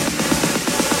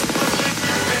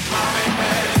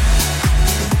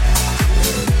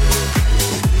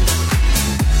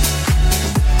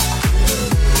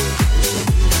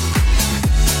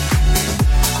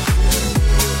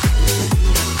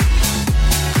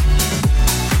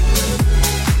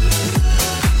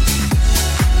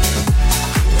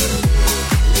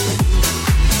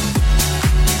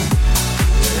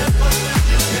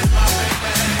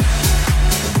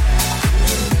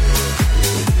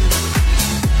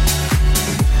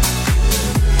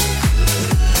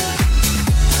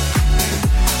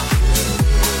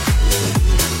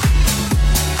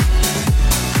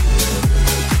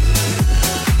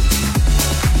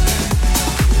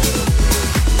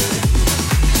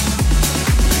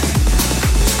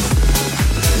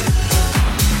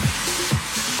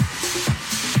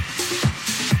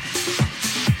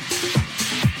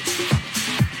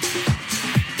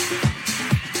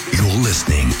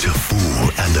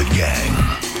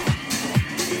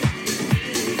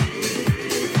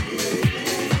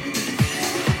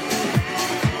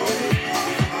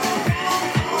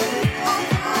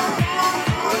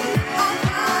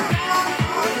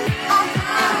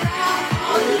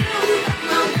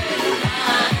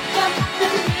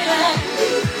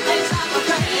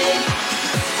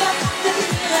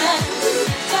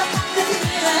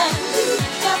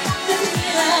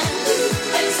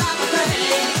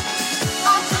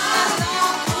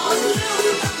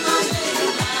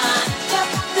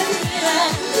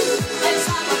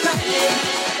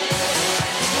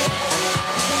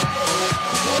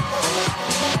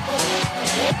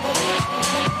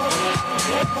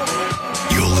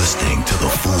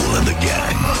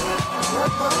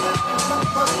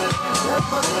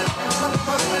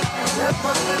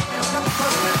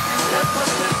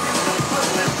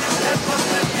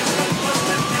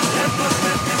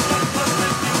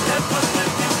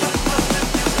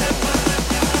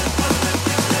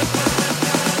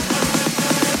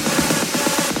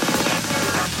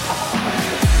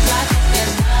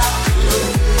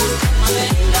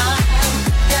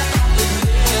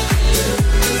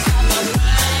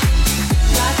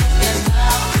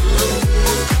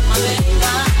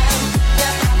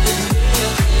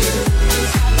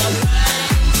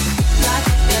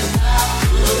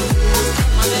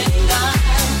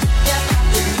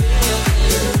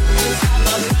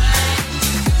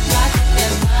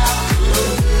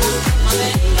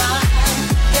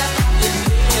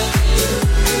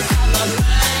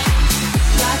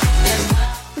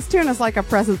 Like a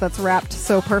present that's wrapped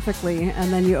so perfectly,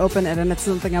 and then you open it and it's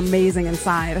something amazing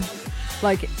inside.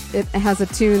 Like it has a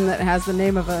tune that has the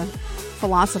name of a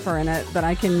philosopher in it that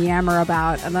I can yammer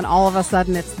about, and then all of a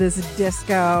sudden it's this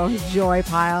disco joy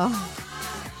pile.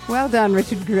 Well done,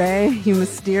 Richard Gray, you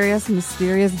mysterious,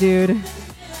 mysterious dude.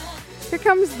 Here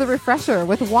comes the refresher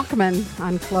with Walkman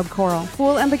on Club Coral.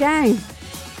 Phoole and the gang.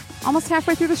 Almost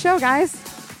halfway through the show, guys.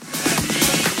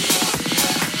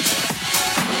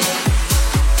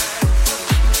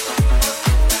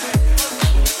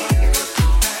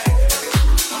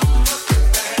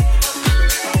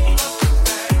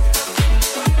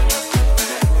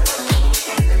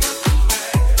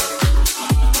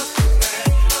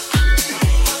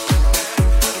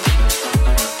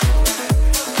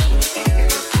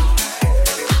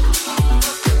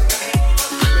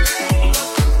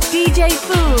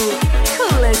 Phoole,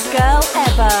 coolest girl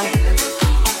ever.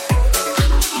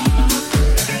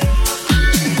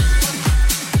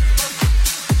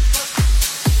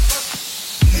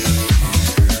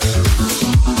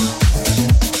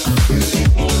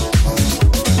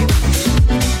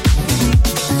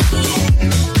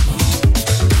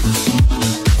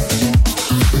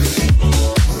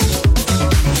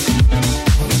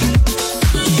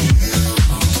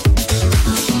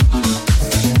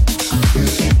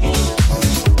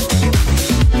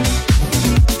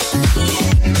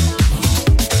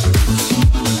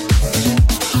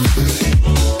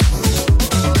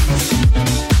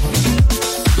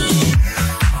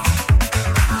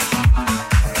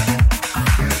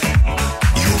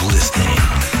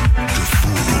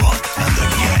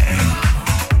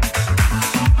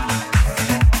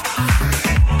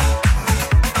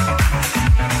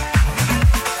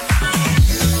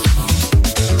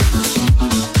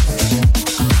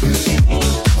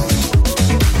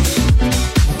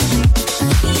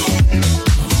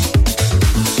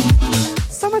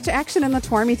 in the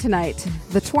Twarmy tonight.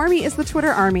 The Twarmy is the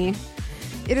Twitter army.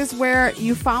 It is where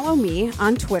you follow me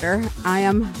on Twitter. I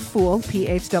am Phoole,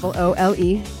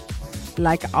 Phoole,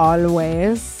 like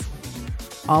always.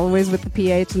 Always with the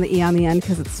PH and the E on the end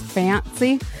because it's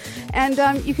fancy. And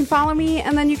you can follow me,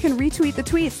 and then you can retweet the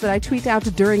tweets that I tweet out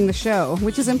during the show,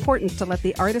 which is important to let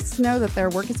the artists know that their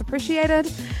work is appreciated,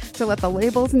 to let the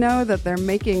labels know that they're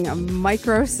making a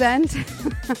micro cent,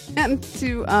 and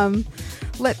to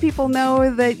let people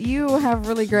know that you have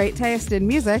really great taste in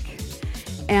music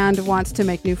and want to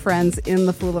make new friends in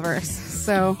the Fooleverse.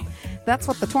 So that's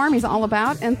what the Twarmy's all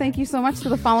about, and thank you so much to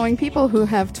the following people who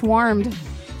have twarmed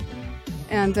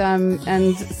and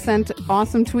sent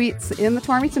awesome tweets in the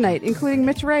Twarmy tonight, including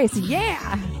Mitch Race.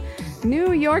 Yeah!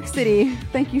 New York City.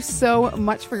 Thank you so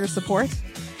much for your support.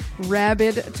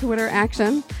 Rabid Twitter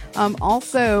action.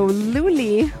 Also,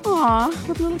 Luli. Aw,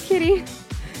 with little kitty.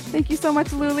 Thank you so much,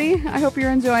 Luli. I hope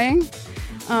you're enjoying.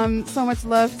 So much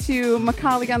love to my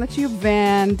colleague on the tube,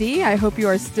 Van D. I hope you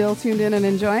are still tuned in and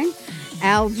enjoying.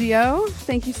 Algio.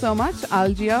 Thank you so much,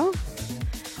 Algio.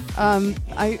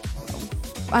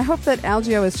 I hope that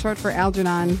Algio is short for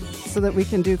Algernon so that we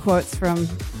can do quotes from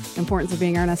Importance of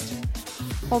Being Earnest.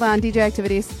 Hold on, DJ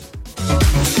Activities.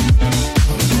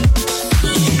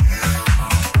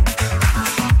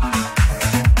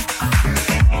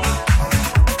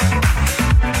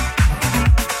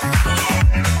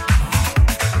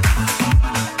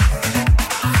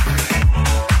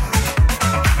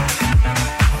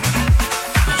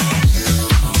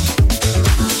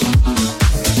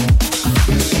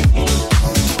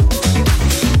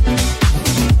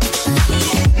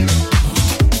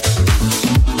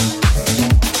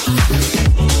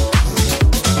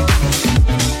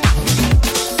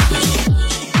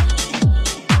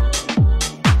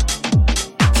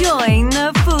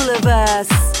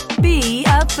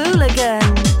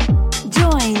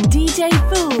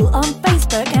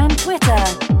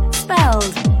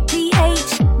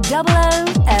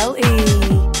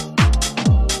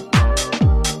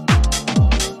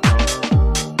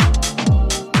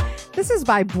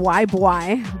 By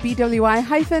Bwy,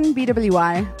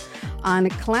 BWI-BWI, on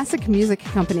Classic Music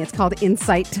Company. It's called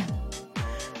Insight.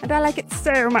 And I like it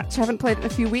so much. I haven't played it in a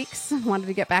few weeks. Wanted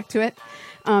to get back to it.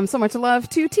 So much love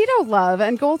to Tito Love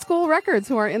and Gold School Records,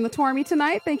 who are in the Twarmy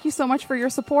tonight. Thank you so much for your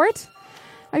support.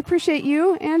 I appreciate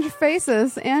you and your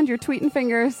faces and your tweeting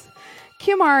fingers.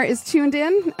 Kimar is tuned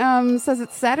in. Says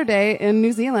it's Saturday in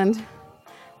New Zealand.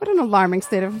 What an alarming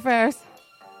state of affairs.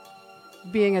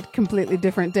 Being a completely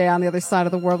different day on the other side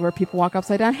of the world where people walk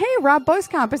upside down. Hey, Rob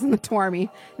Boiskamp is in the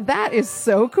Twarmy. That is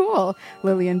so cool.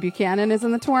 Lillian Buchanan is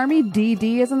in the Twarmy.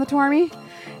 DD is in the Twarmy.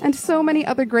 And so many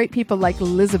other great people like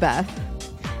Elizabeth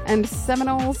and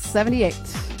Seminole 78.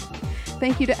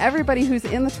 Thank you to everybody who's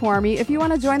in the Twarmy. If you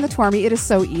want to join the Twarmy, it is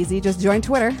so easy. Just join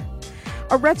Twitter.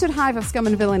 A wretched hive of scum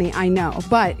and villainy, I know.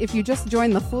 But if you just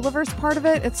join the Fooleverse part of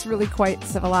it, it's really quite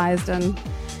civilized and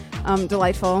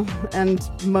delightful and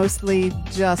mostly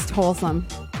just wholesome.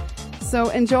 So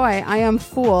enjoy. I am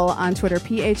Phoole on Twitter,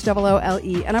 Phoole,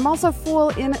 and I'm also Phoole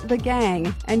in the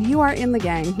gang, and you are in the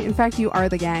gang. In fact, you are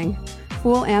the gang.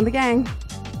 Phoole and the gang.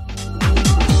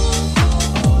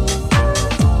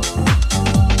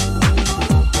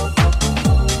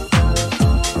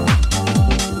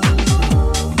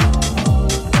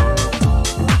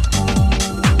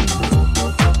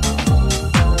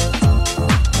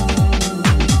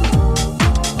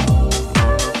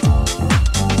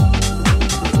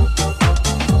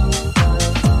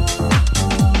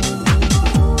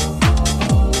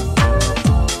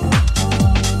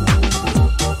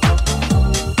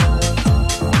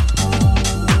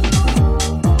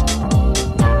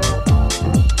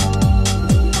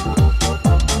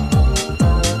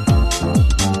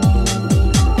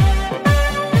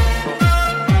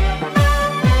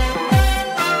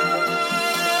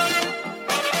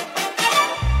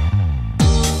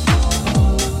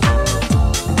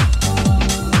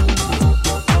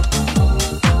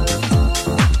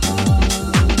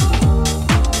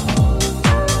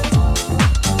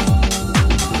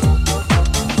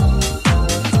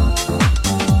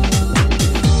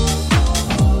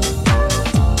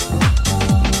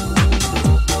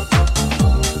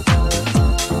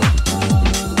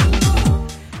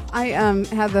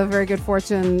 Had the very good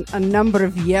fortune a number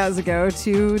of years ago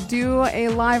to do a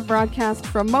live broadcast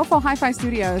from Mofo Hi-Fi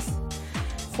Studios,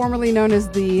 formerly known as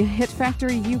the Hit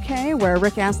Factory UK, where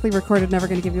Rick Astley recorded Never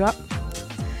Gonna Give You Up.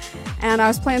 And I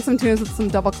was playing some tunes with some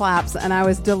double claps, and I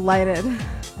was delighted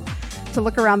to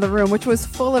look around the room, which was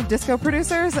full of disco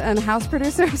producers and house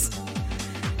producers.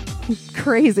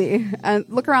 Crazy. And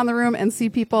look around the room and see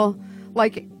people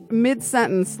like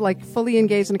mid-sentence, like fully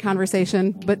engaged in a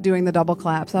conversation, but doing the double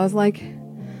claps. I was like,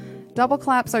 double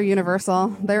claps are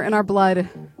universal. They're in our blood.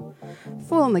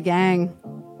 Phoole and the Gang.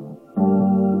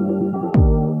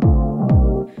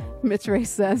 Mitch Ray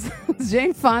says,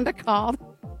 Jane Fonda called.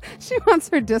 She wants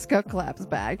her disco claps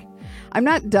back. I'm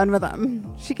not done with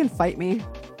them. She can fight me.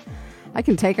 I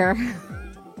can take her.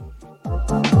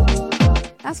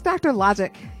 Ask Dr.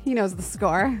 Logic. He knows the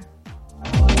score.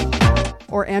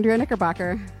 Or Andrea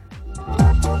Knickerbocker.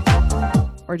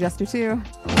 Or Jester 2.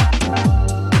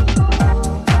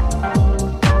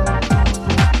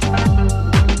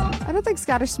 I don't think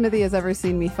Scottish Smithy has ever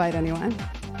seen me fight anyone.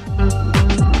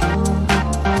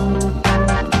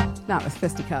 Not with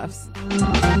fisticuffs.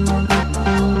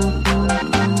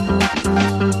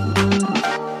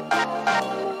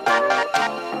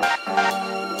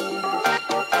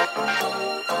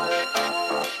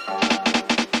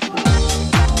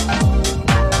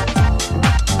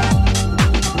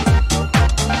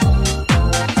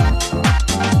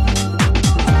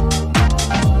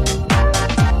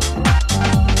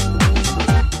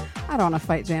 I don't want to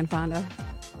fight Jane Fonda.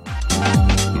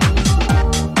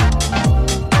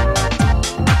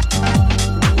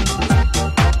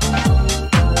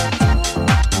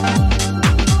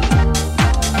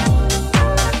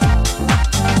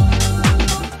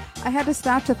 I had to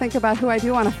stop to think about who I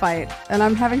do want to fight, and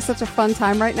I'm having such a fun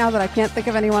time right now that I can't think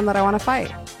of anyone that I want to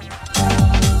fight.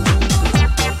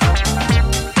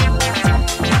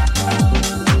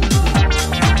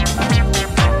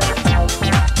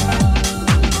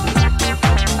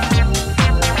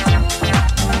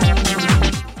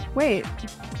 Wait,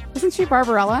 isn't she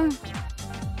Barbarella?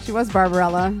 She was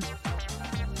Barbarella.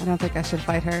 I don't think I should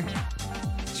fight her.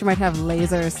 She might have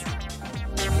lasers.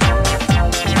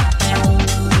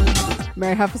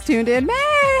 Mary Huff is tuned in. Mary.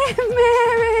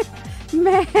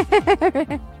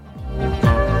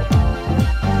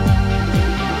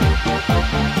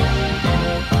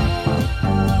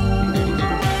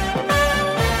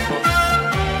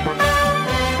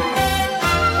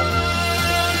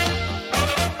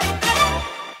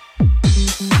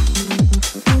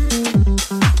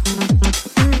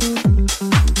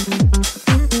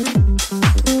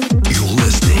 You're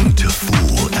listening to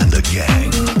Phoole and the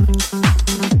Gang.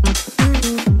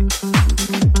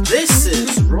 This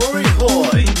is Rory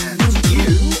Hoy, and you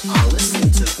are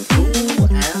listening to Phoole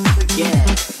and the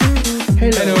Gang.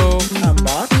 Hello, I'm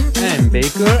Bart. I'm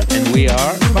Baker, and we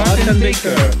are Bart and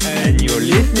Baker, and you're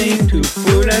listening to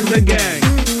Phoole and the Gang.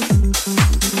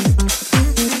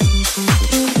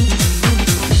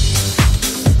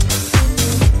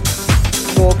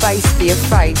 More bass for your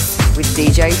face with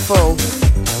DJ Phoole.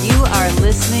 You are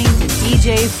listening to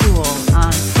DJ Phoole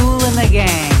on Phoole and the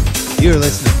Gang. You're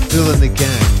listening to Phoole and the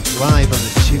Gang, live on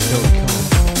the tube.com.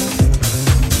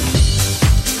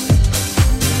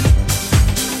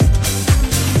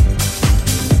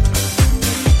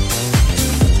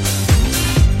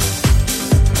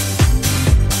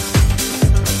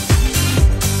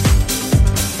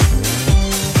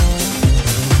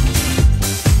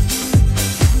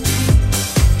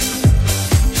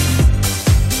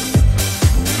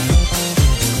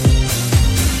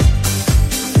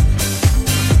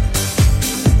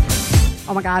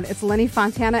 Oh my God, it's Lenny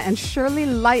Fontana and Shirley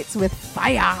Lights with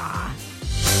Fire.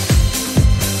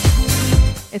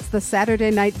 It's the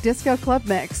Saturday night disco club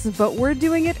mix, but we're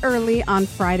doing it early on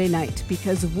Friday night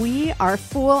because we are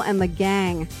Phoole and the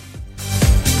Gang.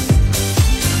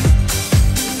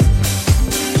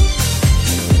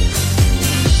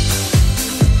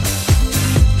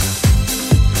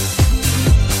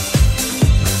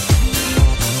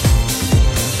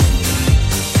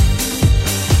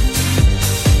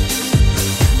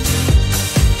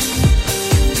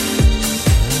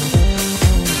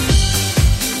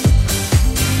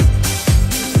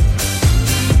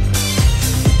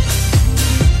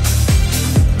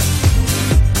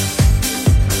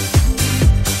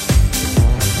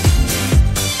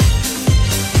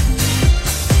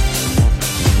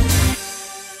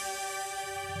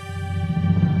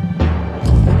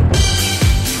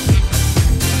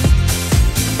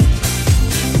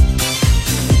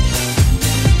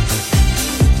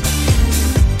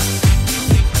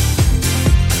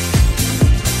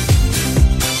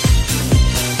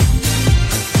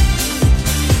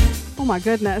 My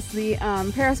goodness, the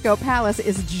Periscope Palace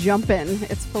is jumping.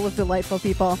 It's full of delightful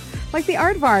people like the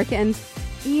Aardvark and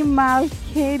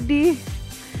Imalkedi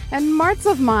and Marts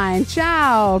of Mine.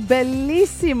 Ciao,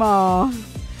 bellissimo.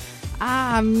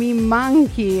 Ah, mi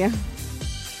manchi,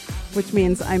 which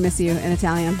means I miss you in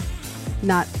Italian,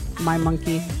 not my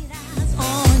monkey.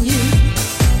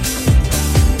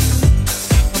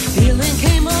 Feeling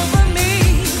came over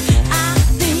me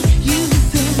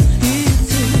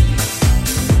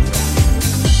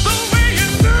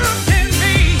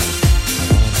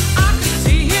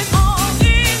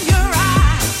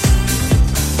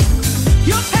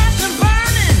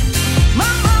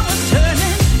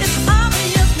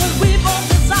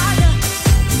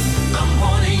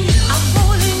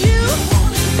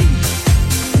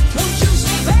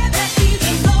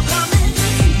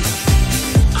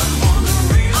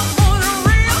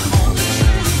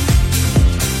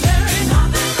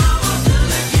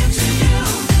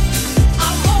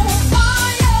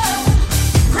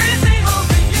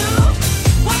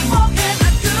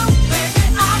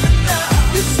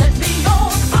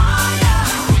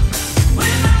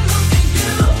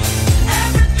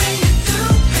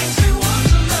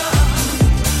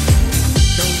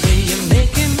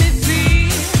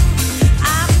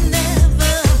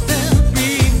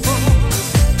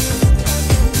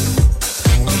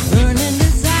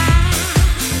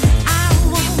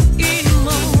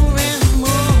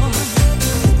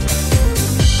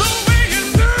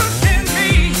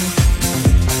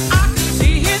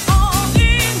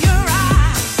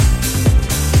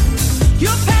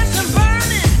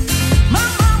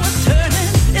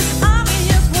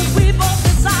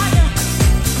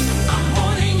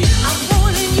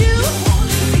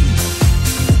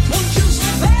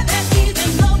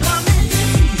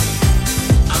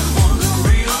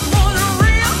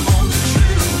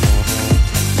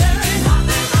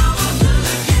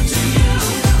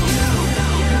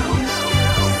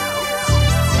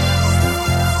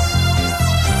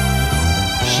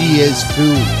is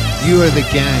Phoole. You are the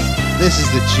gang. This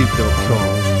is the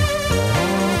tube.com.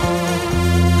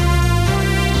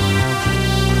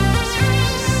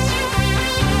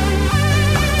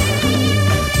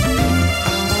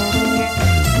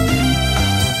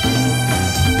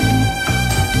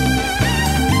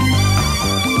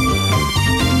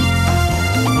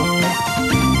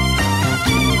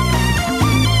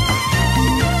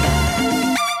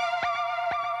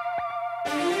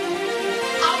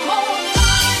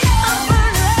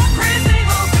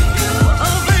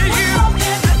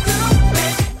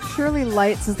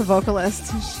 Lights is the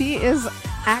vocalist. She is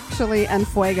actually en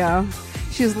fuego.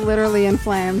 She's literally in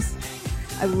flames.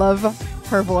 I love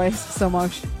her voice so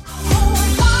much.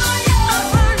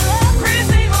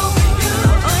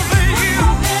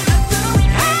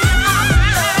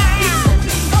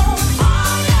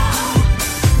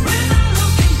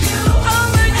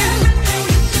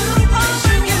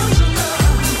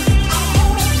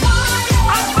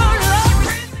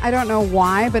 I don't know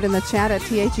why, but in the chat at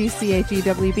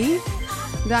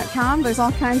THECHEWB.com, there's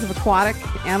all kinds of aquatic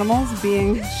animals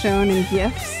being shown in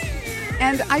GIFs.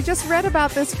 And I just read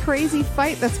about this crazy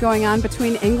fight that's going on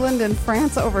between England and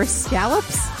France over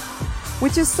scallops,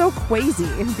 which is so crazy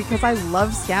because I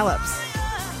love scallops.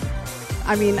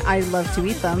 I mean, I love to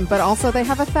eat them, but also they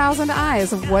have 1,000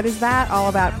 eyes. What is that all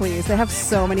about, please? They have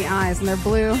so many eyes, and they're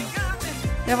blue.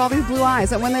 They have all these blue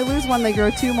eyes, and when they lose one, they grow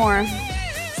 2 more.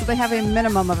 So they have a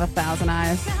minimum of 1,000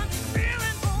 eyes.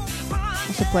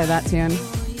 I should play that tune.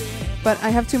 But I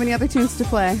have too many other tunes to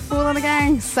play. Phoole and the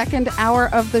Gang, second hour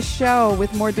of the show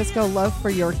with more disco love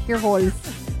for your ear holes.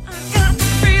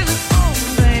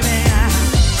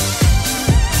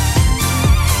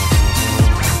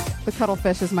 The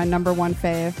cuttlefish is my number one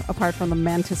fave, apart from the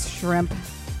mantis shrimp.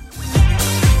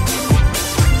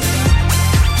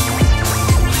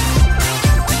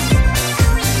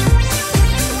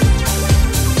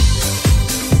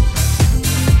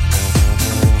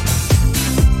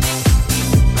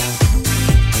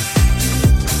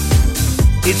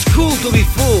 It's cool to be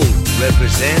Phoole.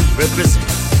 Represent.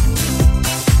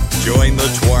 Join the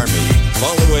Twarmy.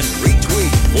 Follow and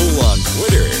retweet Phoole on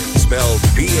Twitter. Spelled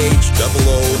Phoole.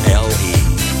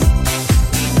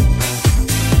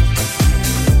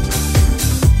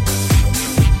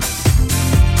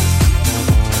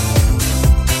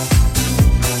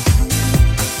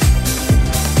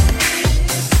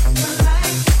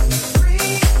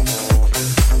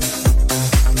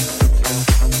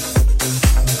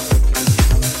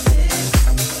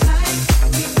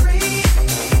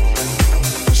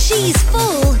 She's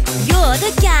Phoole, you're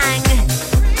the gang.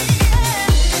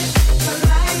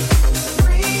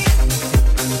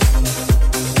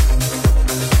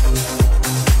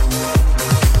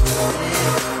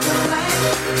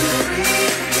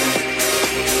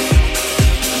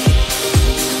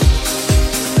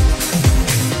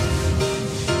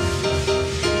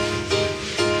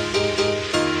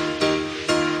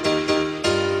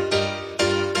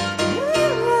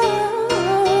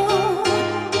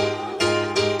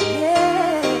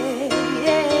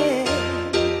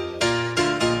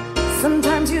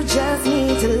 Sometimes you just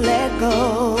need to let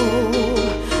go.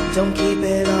 Don't keep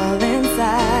it all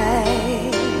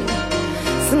inside.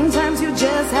 Sometimes you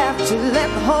just have to let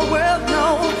the whole world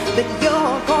know that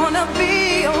you're gonna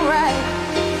be alright.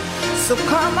 So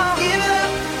come on, give it up,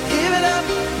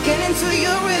 get into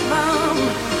your rhythm.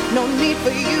 No need for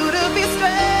you to be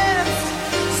stressed.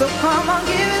 So come on,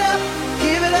 give it up,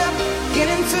 get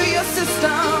into your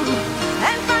system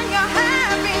and find your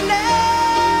happiness.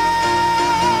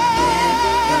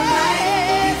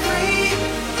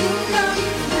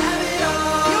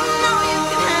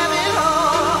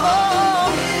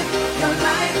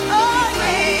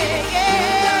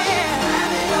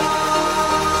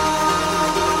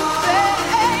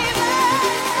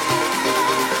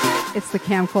 It's the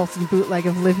Cam Colson bootleg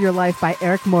of Live Your Life by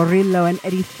Eric Morillo and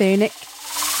Eddie Thanick.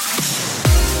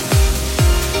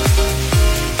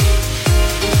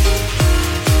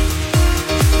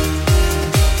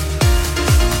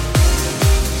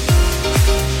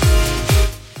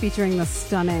 Featuring the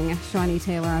stunning Shawnee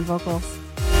Taylor on vocals.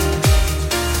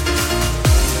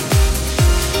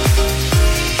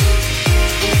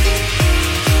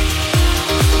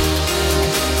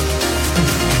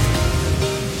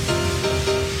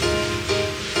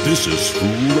 This is Phoole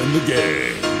and the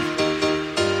Gang.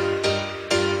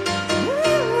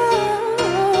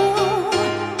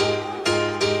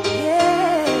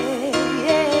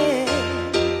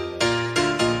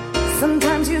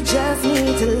 Sometimes you just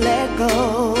need to let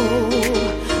go.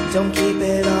 Don't keep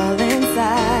it all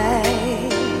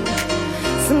inside.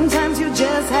 Sometimes you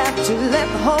just have to to let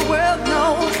the whole world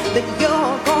know that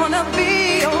you're gonna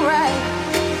be alright.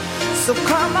 So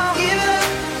come on, give it up,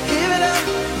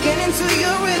 get into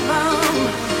your rhythm.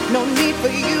 No need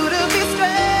for you to be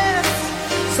stressed.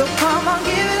 So come on,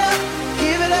 give it up,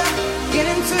 get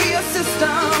into your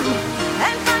system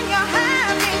and find your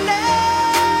happiness.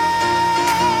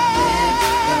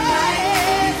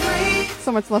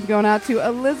 So much love going out to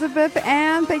Elizabeth,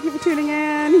 and thank you for tuning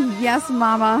in. Yes,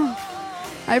 Mama.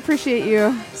 I appreciate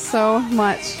you so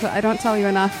much. I don't tell you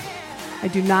enough. I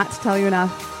do not tell you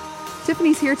enough.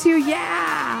 Tiffany's here too.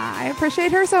 Yeah, I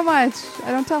appreciate her so much. I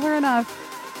don't tell her enough.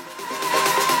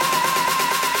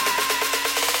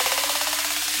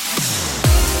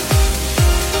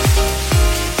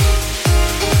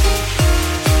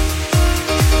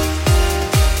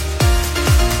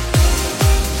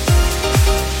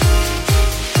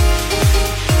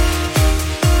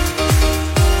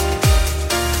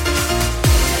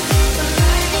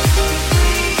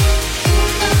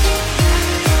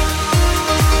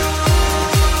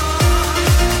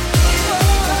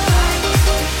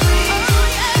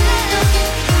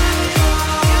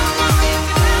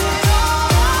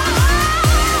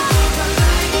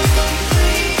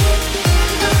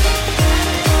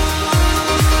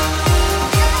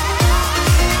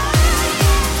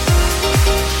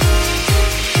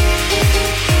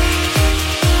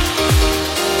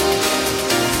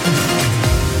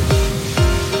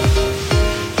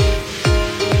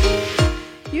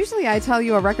 I tell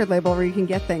you a record label where you can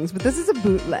get things, but this is a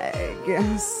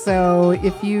bootleg. So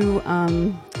if you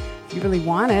really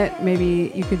want it, maybe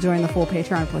you could join the Phoole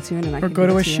Patreon platoon, and I or could go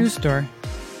give to it a you. shoe store,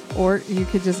 or you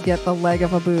could just get the leg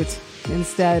of a boot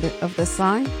instead of this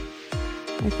song.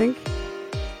 I think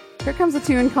here comes a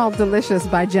tune called "Delicious"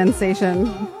 by Jen Station.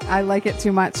 I like it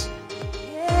too much.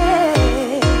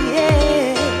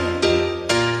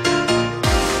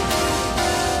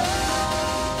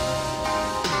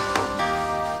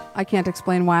 I can't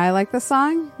explain why I like this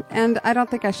song, and I don't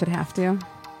think I should have to.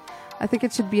 I think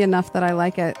it should be enough that I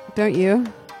like it, don't you?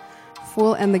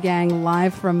 Phoole and the Gang,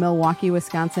 live from Milwaukee,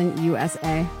 Wisconsin,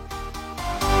 USA.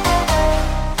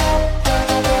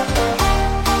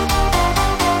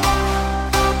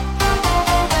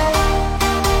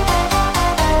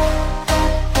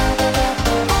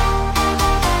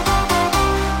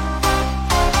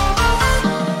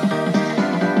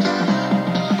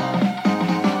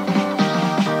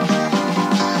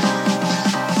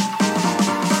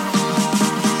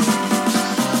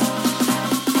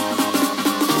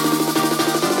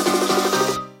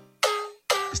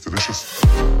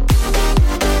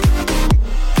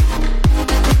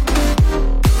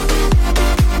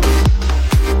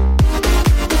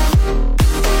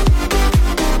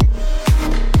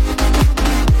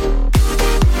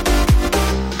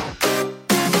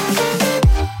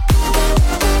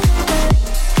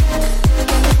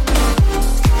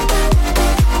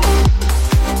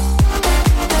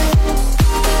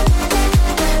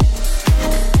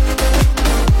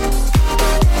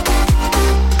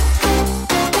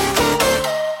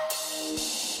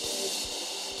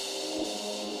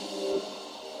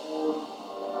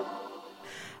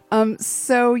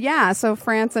 So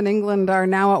France and England are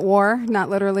now at war, not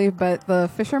literally, but the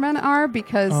fishermen are,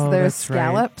 because there's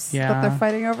scallops that they're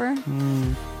fighting over.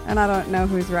 And I don't know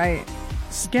who's right.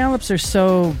 Scallops are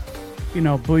so,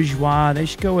 bourgeois. They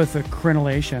should go with a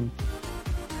crenellation.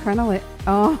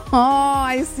 Oh,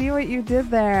 I see what you did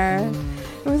there.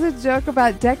 It was a joke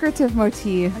about decorative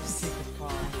motifs.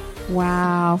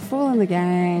 Wow, Phoole and the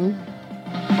Gang.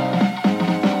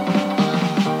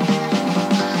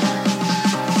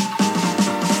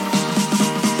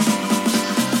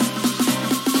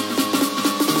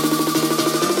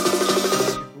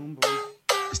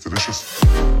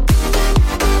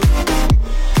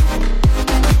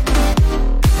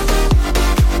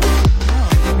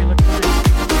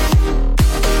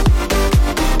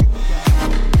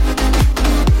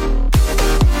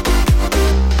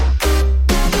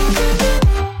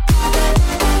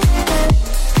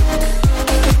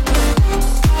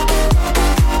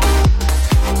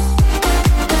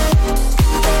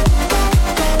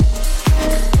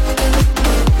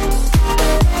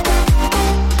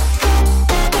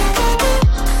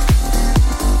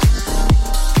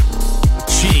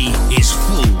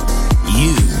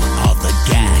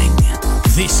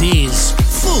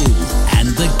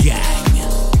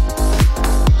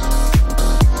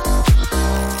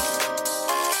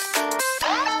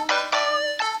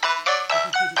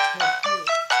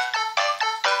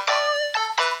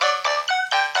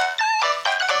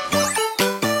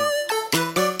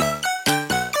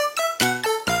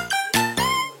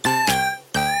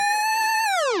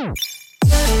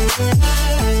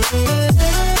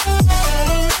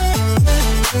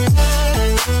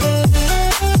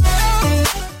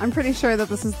 I'm pretty sure that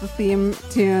this is the theme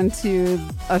tune to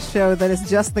a show that is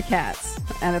just the cats.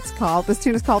 And this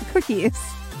tune is called Cookies.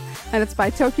 And it's by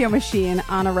Tokyo Machine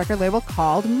on a record label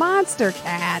called Monster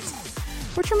Cat.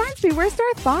 Which reminds me, where's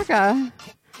Darth Baka?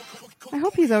 I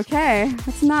hope he's okay.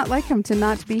 It's not like him to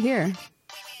not be here.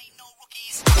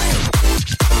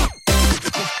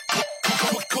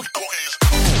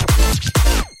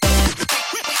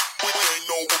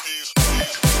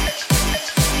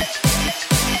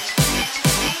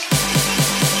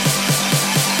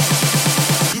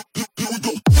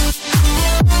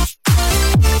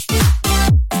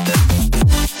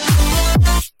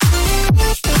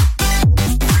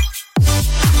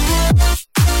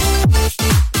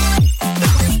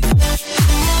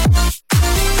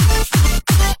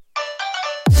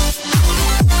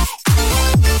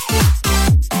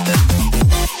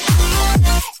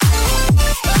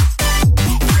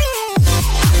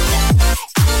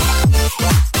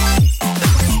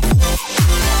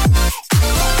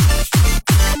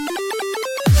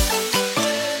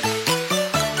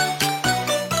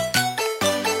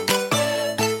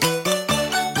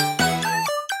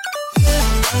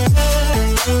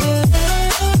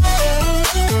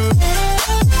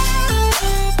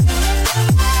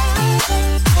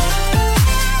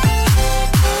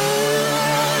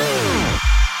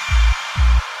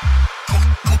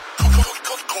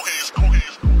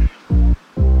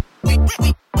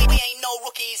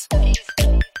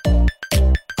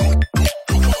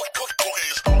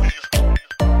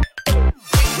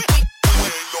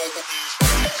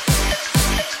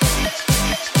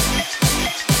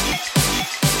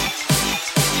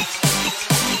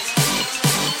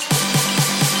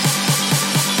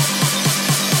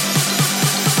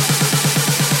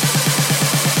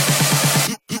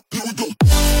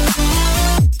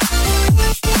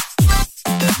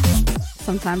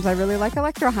 Sometimes I really like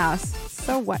electro house.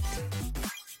 So what?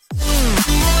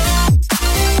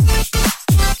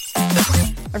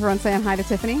 Everyone's saying hi to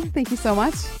Tiffany. Thank you so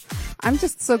much. I'm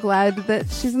just so glad that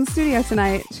she's in the studio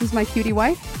tonight. She's my cutie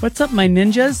wife. What's up, my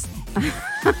ninjas?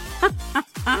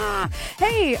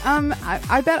 Hey,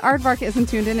 I bet Aardvark isn't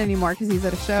tuned in anymore because he's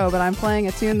at a show, but I'm playing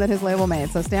a tune that his label made,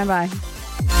 so stand by.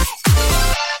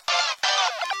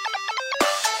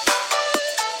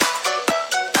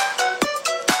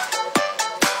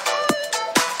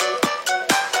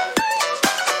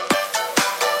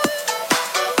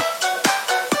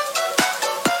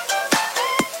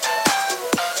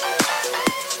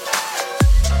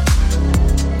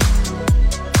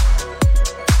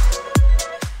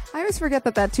 Forget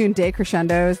that tune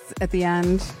decrescendos at the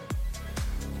end.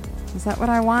 Is that what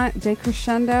I want?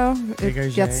 Decrescendo?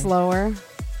 It gets slower.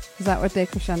 Is that what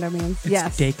decrescendo means? It's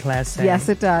yes. Declasse. Yes,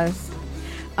 it does.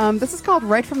 This is called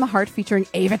Right from the Heart featuring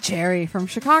Ava Cherry from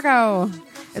Chicago.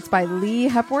 It's by Lee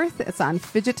Hepworth. It's on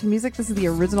Fidget Music. This is the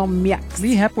original mix.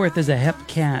 Lee Hepworth is a hep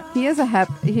cat. He has a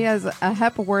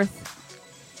Hepworth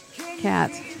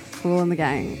cat. Phoole and the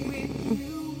Gang.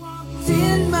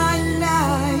 In my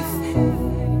life.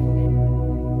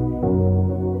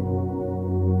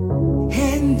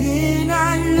 And then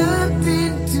I looked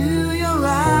into your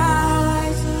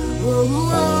eyes.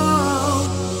 Oh,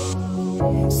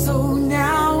 so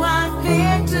now I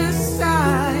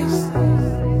fantasize.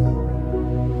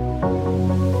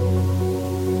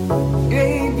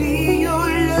 Baby, your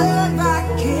love I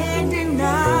can't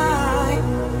deny.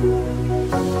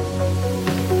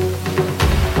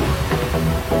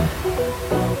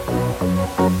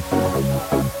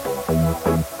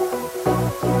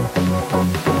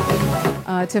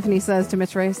 Tiffany says to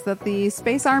Mitch Race that the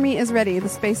Space Army is ready. The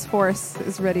Space Force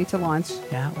is ready to launch.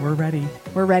 Yeah, we're ready.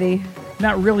 We're ready.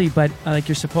 Not really, but like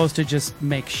you're supposed to just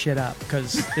make shit up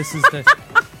because this is the.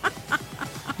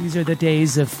 These are the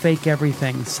days of fake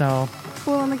everything. So.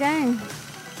 Phoole and the Gang.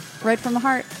 Right from the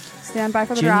heart. Stand by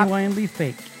for the drop. Genuinely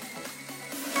fake.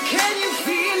 Can you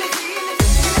feel it?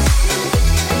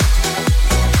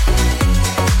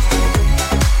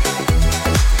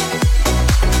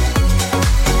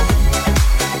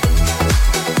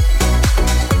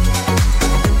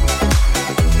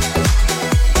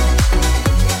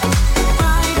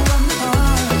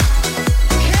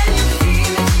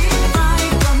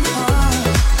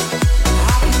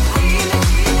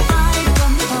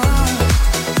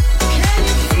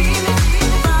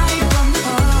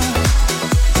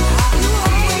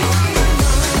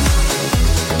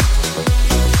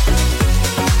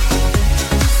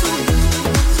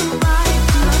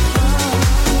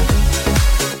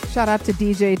 Shout out to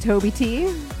DJ Toby T.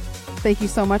 Thank you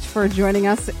so much for joining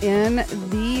us in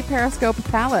the Periscope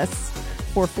Palace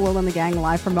for Phoole and the Gang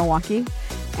live from Milwaukee.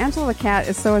 Angela the cat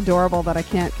is so adorable that I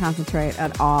can't concentrate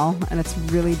at all, and it's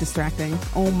really distracting.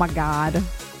 Oh my god.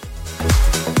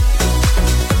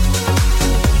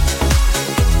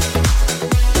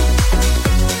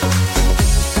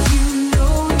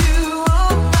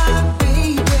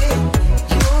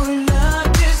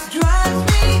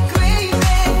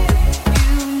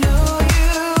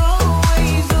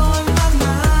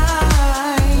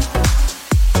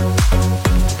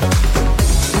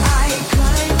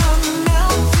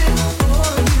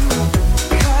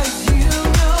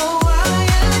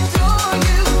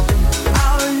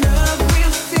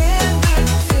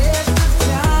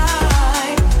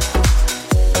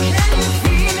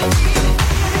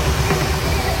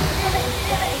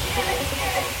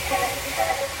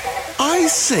 I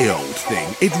say, old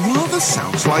thing, it rather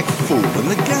sounds like Phoole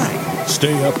and the Gang.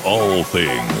 Stay up all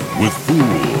thing with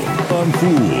Phoole on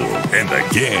Phoole and the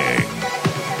Gang.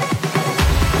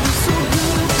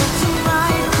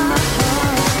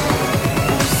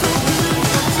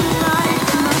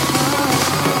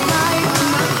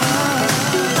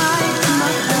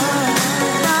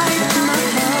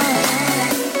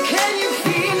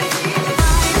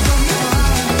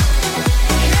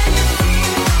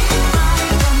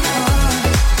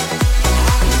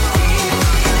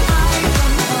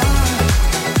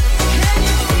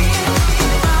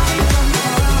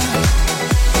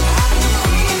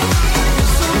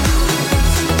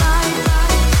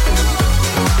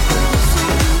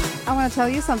 Tell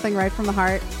you something right from the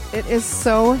heart. It is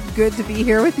so good to be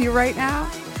here with you right now.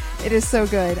 It is so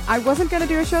good. I wasn't going to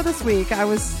do a show this week. I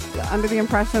was under the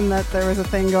impression that there was a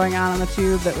thing going on the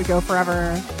tube that would go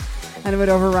forever and it would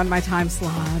overrun my time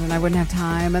slot and I wouldn't have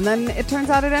time. And then it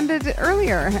turns out it ended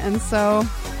earlier. And so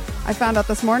I found out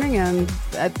this morning, and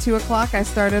at 2 o'clock I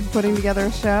started putting together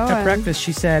a show. At breakfast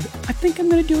she said, I think I'm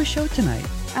going to do a show tonight.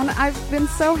 And I've been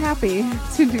so happy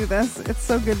to do this. It's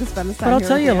so good to spend this time But I'll here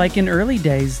tell with you, like in early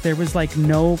days, there was like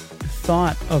no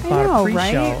thought about know, a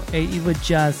pre-show. right? You would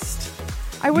just...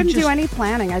 I wouldn't do any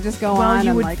planning. I just go well, on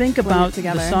you and would like think fling it about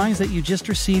together. the songs that you just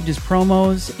received as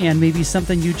promos and maybe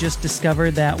something you just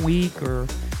discovered that week or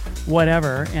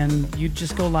whatever, and you'd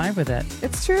just go live with it.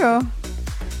 It's true.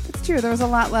 It's true. There was a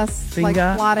lot less Finger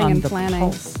like plotting on and the planning.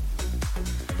 pulse.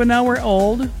 But now we're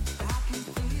old.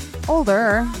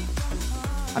 Older.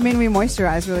 I mean, we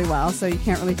moisturize really well, so you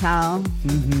can't really tell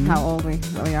how old we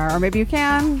really are. Or maybe you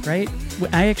can. Right?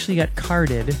 I actually got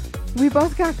carded. We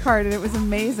both got carded. It was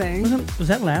amazing. Was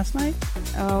that last night?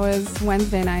 Oh, it was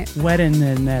Wednesday night. Wedding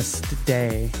in this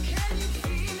day.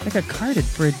 I got carded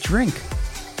for a drink.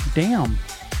 Damn.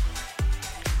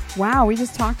 Wow, we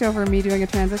just talked over me doing a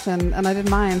transition, and I didn't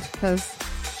mind because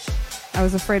I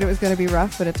was afraid it was going to be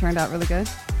rough, but it turned out really good.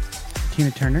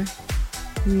 Tina Turner?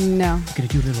 No. I'm going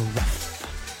to do a little rough.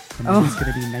 And it's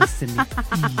going to be nice and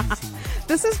easy.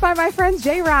 This is by my friend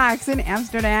J-Rox in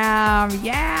Amsterdam.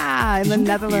 Yeah, in the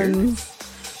Netherlands.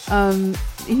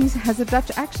 He has a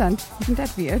Dutch accent. Isn't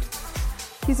that weird?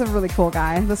 He's a really cool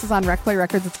guy. This is on Rec Play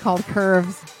Records. It's called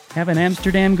Curves. Have an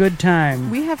Amsterdam good time.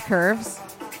 We have curves.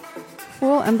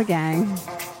 Phoole and the Gang.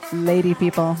 Lady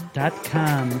people.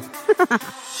 .com.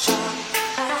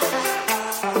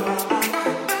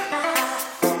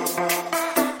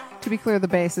 To be clear, the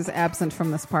bass is absent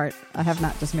from this part. I have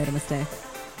not just made a mistake.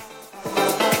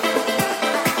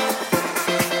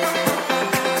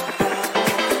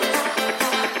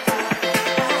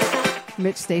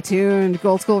 Mitch, stay tuned.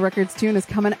 Gold School Records tune is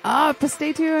coming up.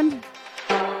 Stay tuned.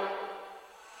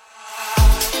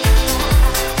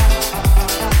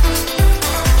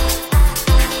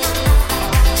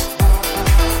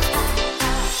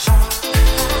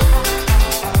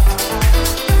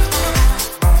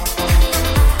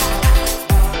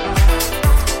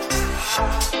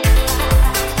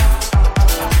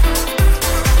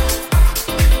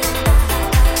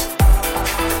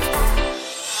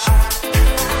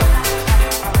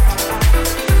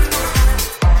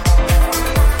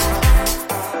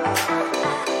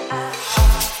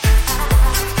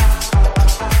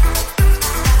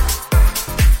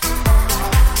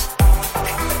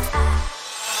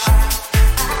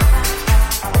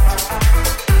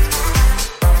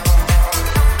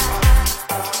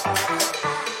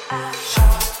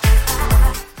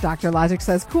 Dr. Logic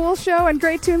says, cool show and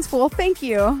great tunes, Phoole. Thank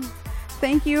you.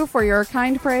 Thank you for your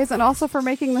kind praise and also for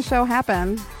making the show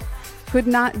happen. Could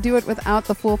not do it without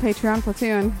the Phoole Patreon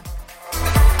platoon.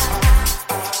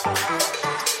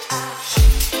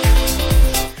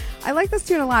 I like this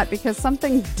tune a lot because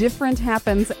something different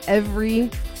happens every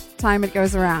time it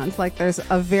goes around. Like there's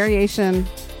a variation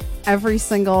every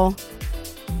single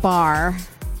bar.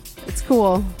 It's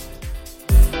cool.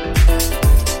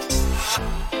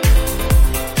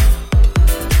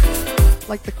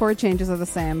 Like the chord changes are the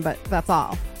same, but that's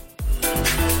all.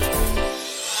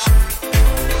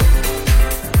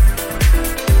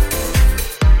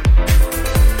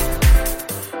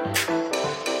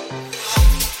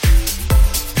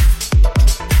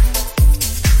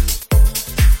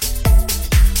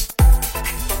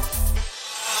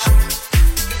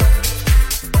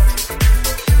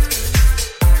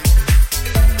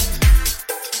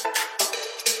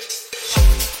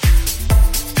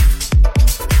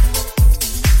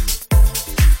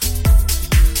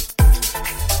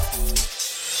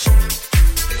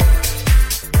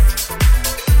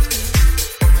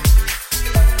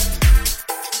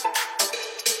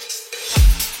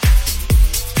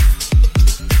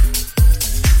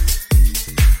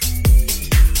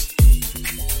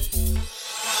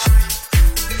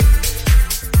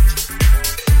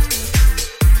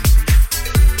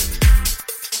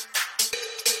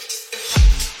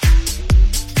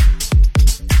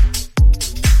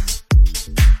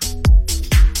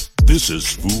 This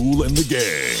is Phoole and the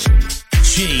Gang.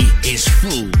 She is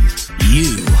Phoole.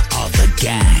 You are the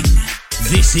gang.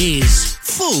 This is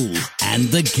Phoole and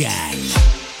the Gang.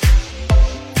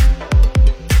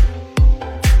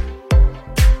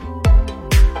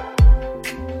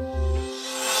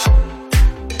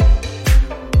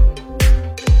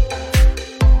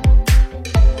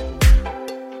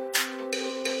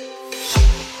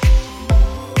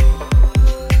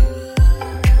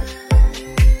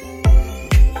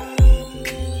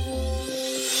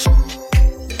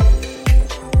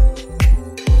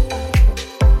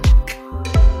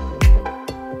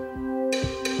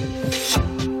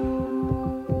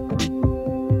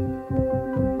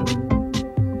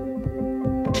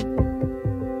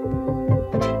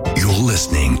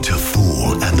 Listening to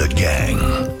Phoole and the Gang.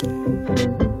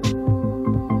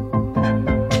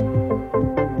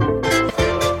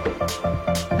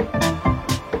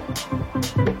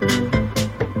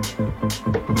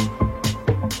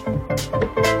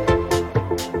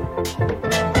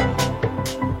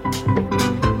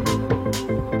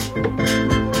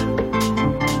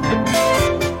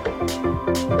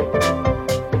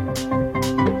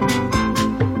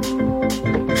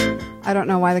 I don't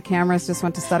know why the cameras just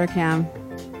went to stutter cam.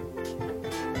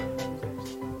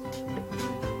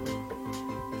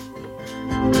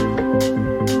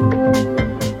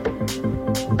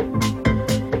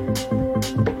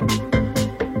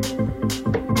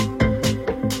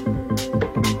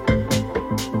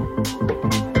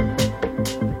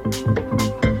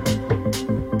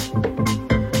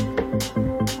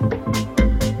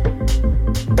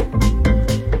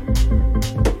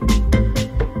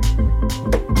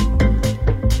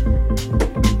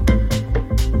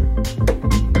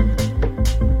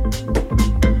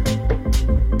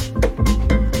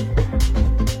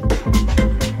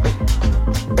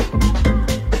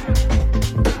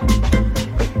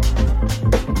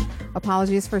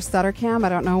 Apologies for stutter cam. I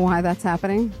don't know why that's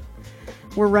happening.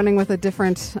 We're running with a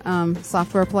different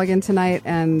software plugin tonight,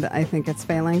 and I think it's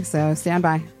failing, so stand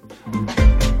by.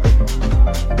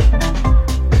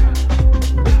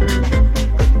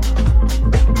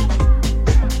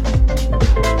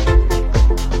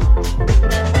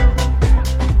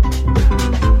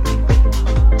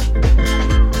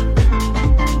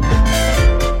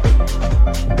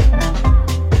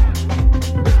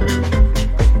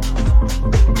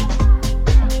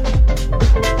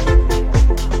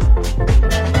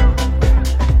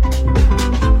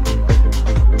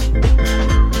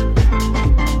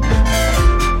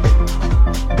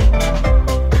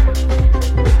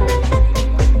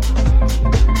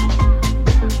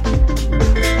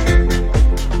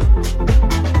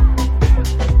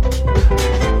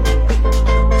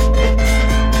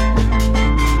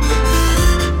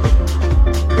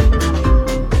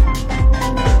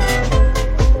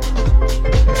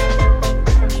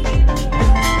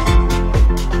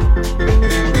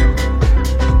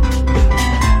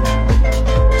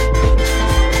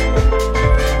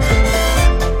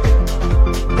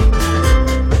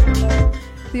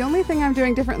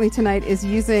 Differently tonight is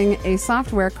using a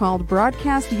software called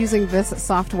Broadcast Using This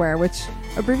Software, which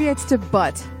abbreviates to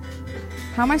BUT.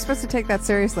 How am I supposed to take that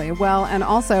seriously? Well, and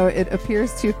also it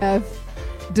appears to have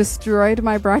destroyed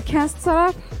my broadcast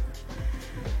setup.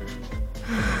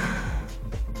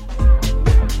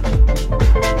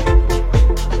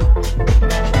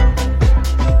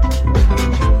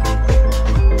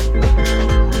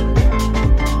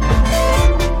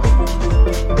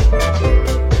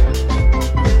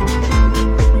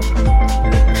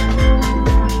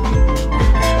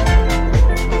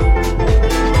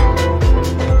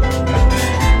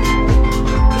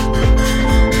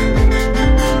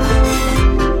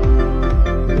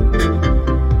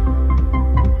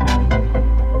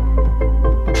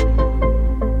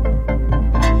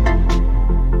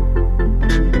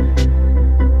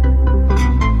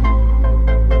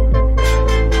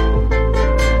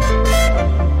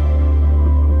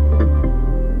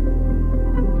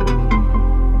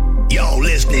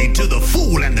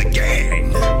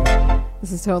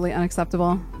 is totally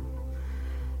unacceptable.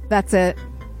 That's it.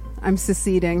 I'm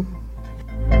seceding.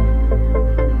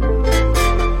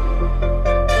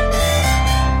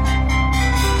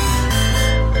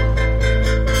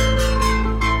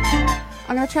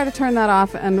 I'm going to try to turn that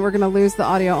off, and we're going to lose the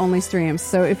audio-only streams.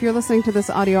 So if you're listening to this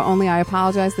audio-only, I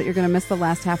apologize that you're going to miss the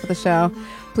last half of the show.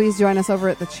 Please join us over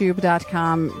at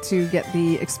thetube.com to get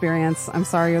the experience. I'm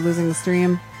sorry you're losing the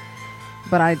stream,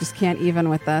 but I just can't even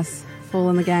with this. Phoole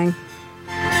and the Gang.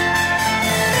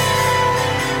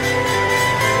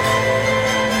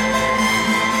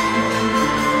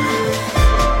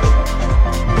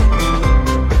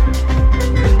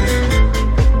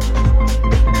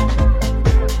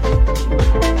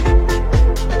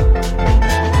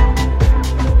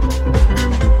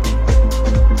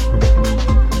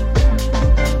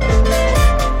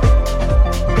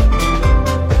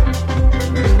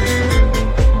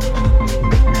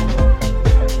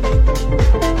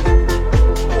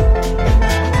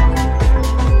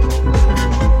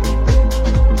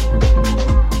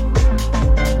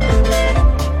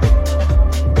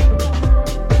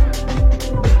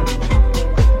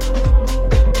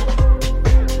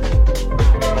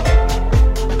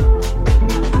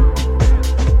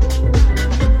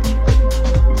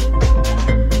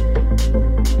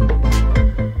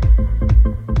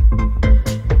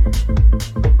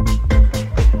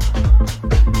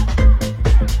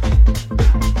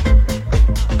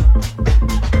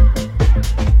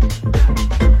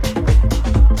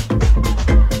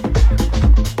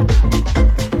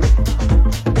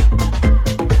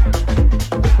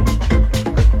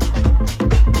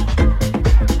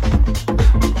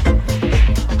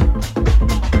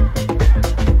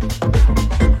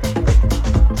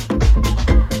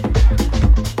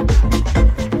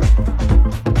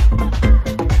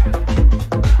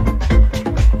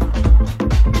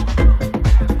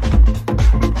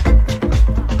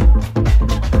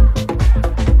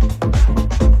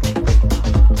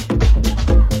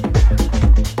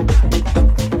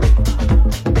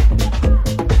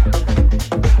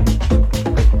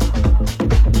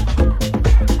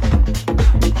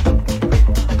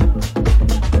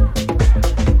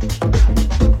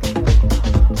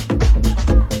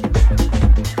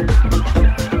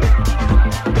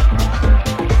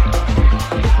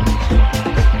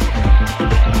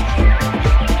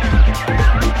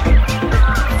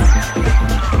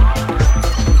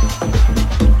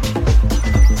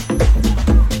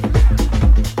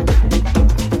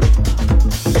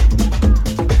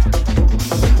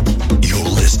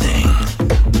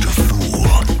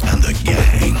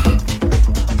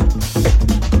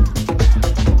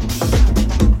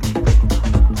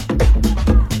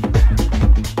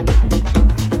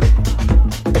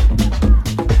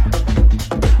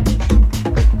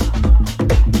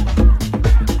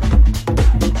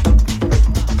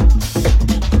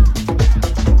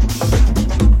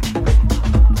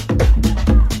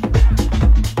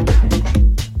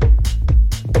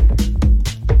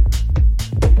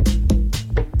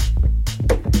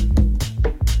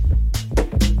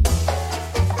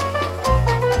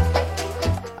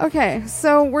 Okay,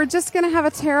 so we're just going to have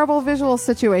a terrible visual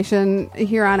situation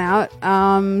here on out.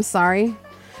 Sorry.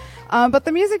 But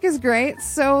the music is great,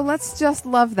 so let's just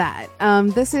love that.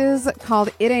 This is called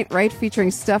It Ain't Right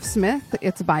featuring Stuff Smith.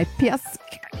 It's by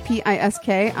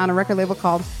P-I-S-K on a record label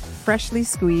called Freshly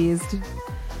Squeezed.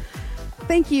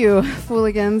 Thank you,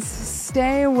 Fooligans.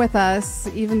 Stay with us,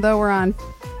 even though we're on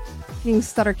fucking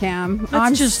Stuttercam.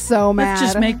 I'm just so mad. Let's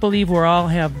just make believe we all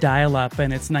have dial-up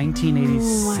and it's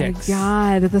 1986. Oh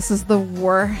my God, this is the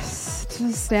worst.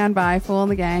 Stand by, Phoole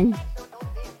and the Gang.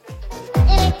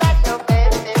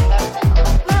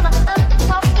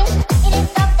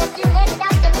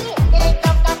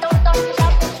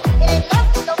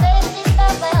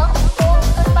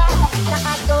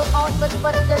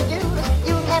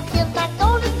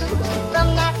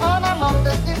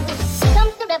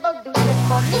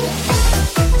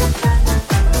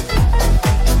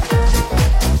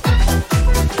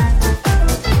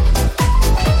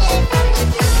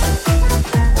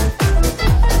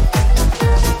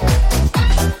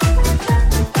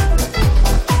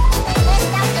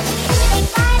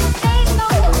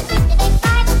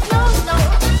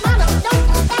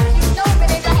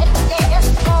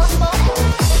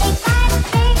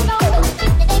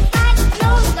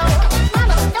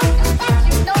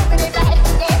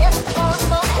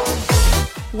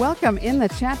 Welcome in the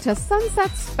chat to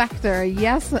Sunset Spectre.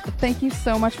 Yes, thank you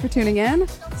so much for tuning in.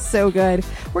 So good.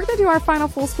 We're going to do our final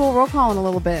full school roll call in a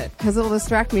little bit because it'll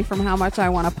distract me from how much I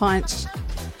want to punch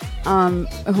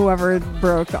whoever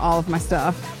broke all of my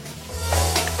stuff.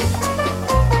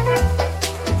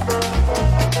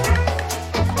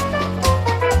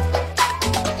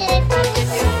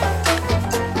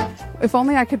 If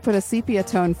only I could put a sepia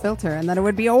tone filter, and then it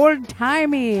would be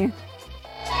old-timey.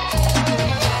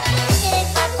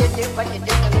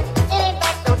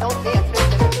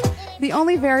 The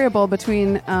only variable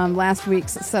between last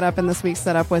week's setup and this week's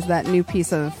setup was that new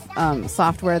piece of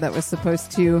software that was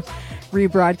supposed to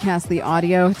rebroadcast the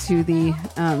audio to the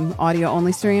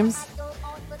audio-only streams.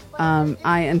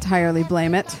 I entirely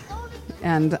blame it,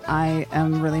 and I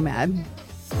am really mad.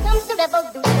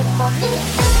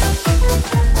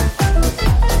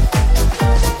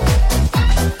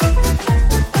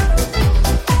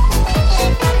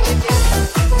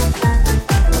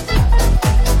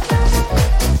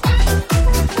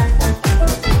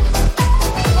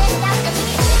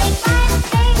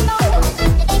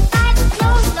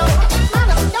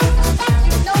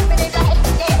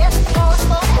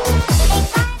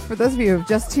 For those of you who've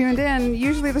just tuned in,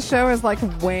 usually the show is like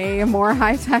way more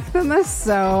high-tech than this,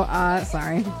 so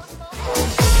sorry.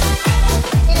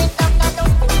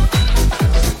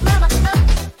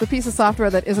 The piece of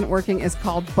software that isn't working is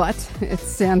called BUT. It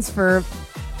stands for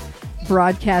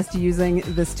Broadcast Using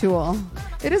This Tool.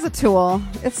 It is a tool.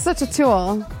 It's such a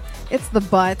tool. It's the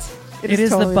BUT. It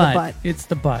is totally the butt. It's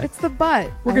the butt. It's the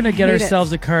butt. We're going to get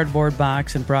ourselves a cardboard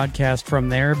box and broadcast from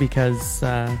there because,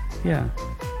 yeah.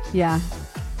 Yeah.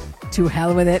 To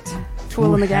hell with it.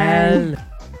 Phoole and the gang.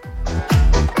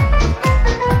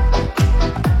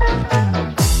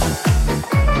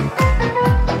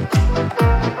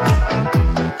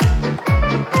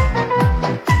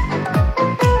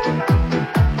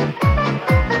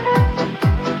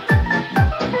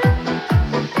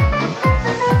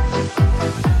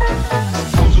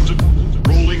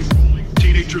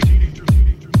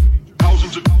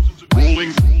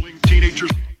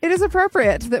 It is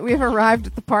appropriate that we have arrived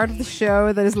at the part of the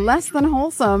show that is less than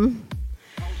wholesome.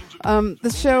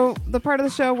 The part of the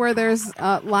show where there's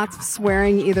lots of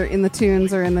swearing either in the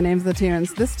tunes or in the names of the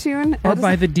tunes. This tune... Or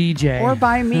by the DJ. Or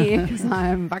by me, because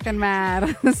I'm fucking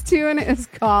mad. This tune is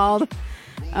called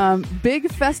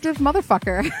Big Festive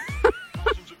Motherfucker.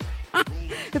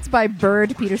 It's by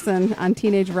Bird Peterson on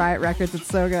Teenage Riot Records. It's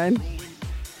so good.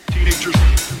 Teenagers,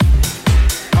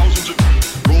 thousands of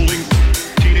rolling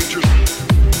teenagers.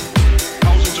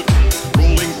 Thousands of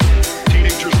rolling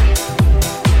teenagers.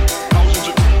 Thousands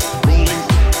of rolling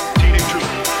teenagers.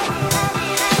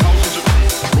 Thousands of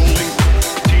rolling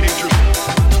teenagers.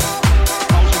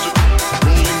 Thousands of rolling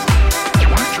teenagers.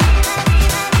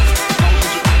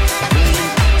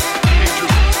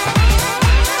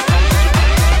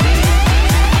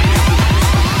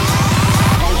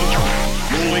 Thousands of rolling teenagers. Thousands of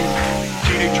rolling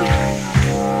teenagers.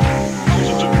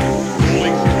 Thousands of rolling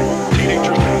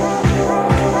teenagers.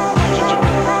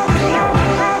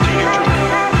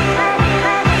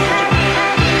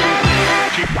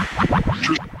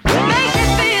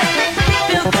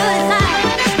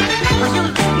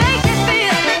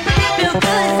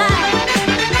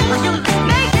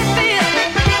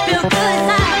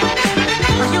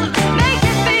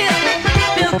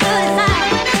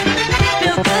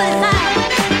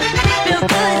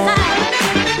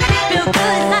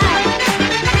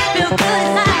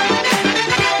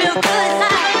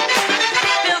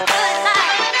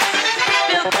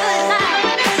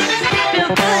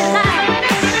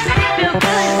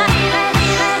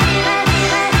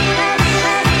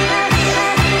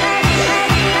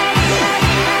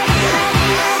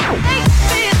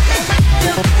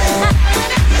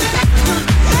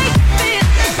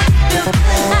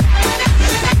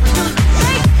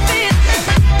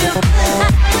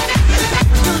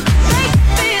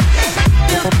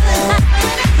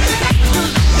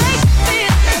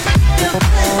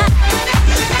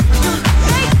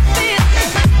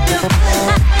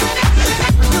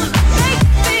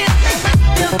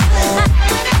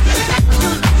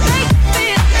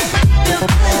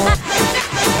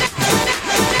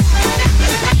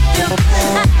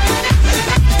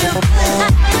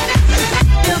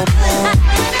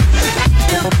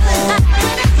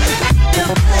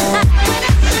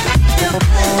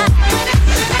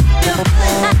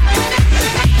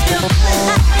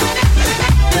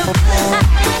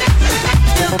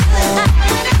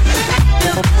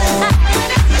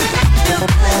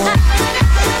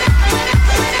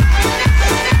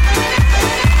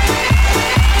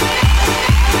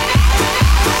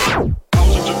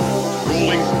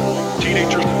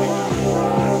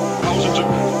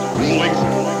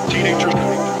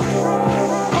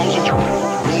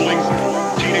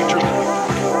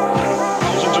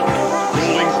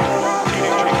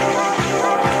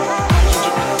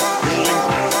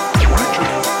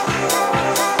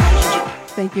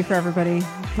 Thank you for everybody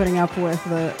putting up with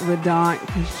the redonk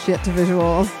shit to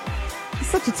visuals. It's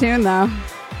such a tune, though.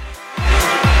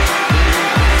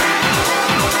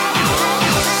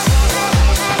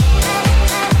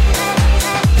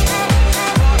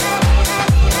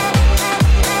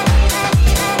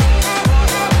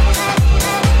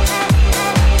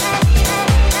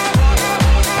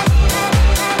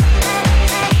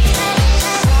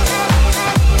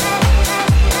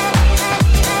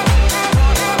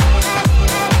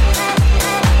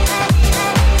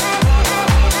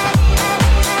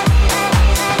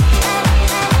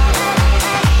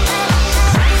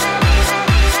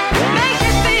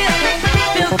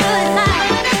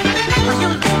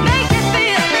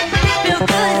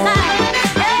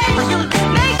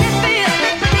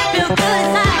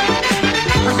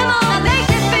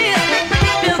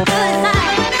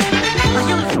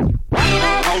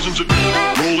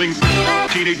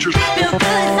 teenagers.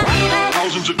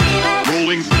 Thousands of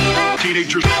rolling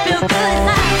teenagers.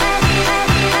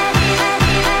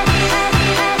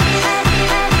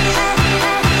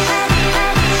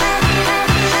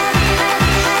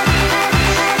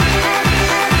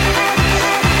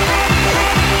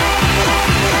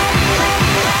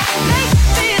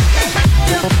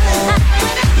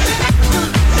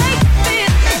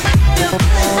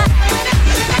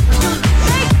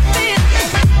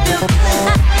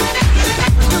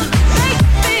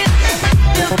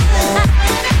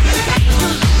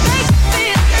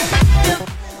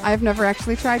 I've never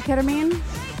actually tried ketamine.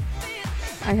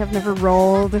 I have never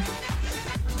rolled.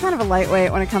 Kind of a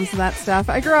lightweight when it comes to that stuff.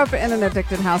 I grew up in an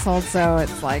addicted household, so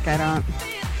it's like I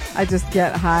just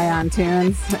get high on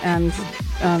tunes and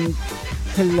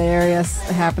hilarious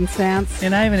happenstance.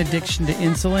 And I have an addiction to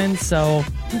insulin, so...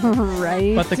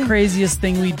 Right. But the craziest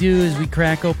thing we do is we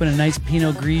crack open a nice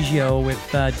Pinot Grigio with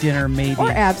dinner, maybe.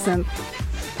 Or absinthe.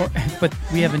 But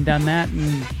we haven't done that.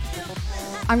 And...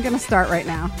 I'm going to start right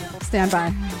now. Stand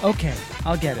by. Okay,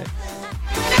 I'll get it.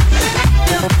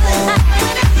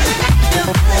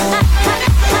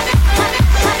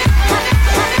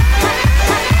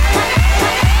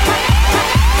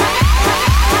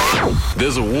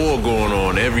 There's a war going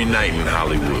on every night in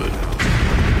Hollywood.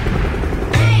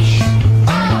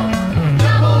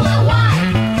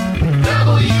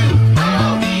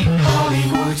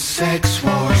 Hollywood Sex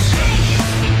Wars.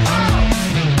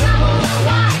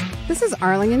 This is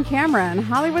Arling and Cameron,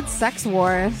 Hollywood Sex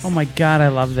Wars. Oh my God, I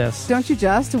love this. Don't you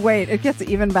just? Wait, it gets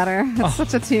even better. It's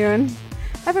such a tune.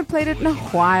 I haven't played it in a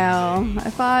while. I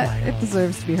thought it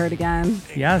deserves to be heard again.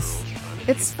 Yes.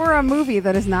 It's for a movie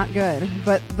that is not good,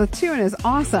 but the tune is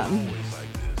awesome.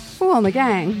 Phoole and the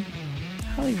Gang.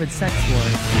 Hollywood Sex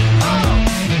Wars.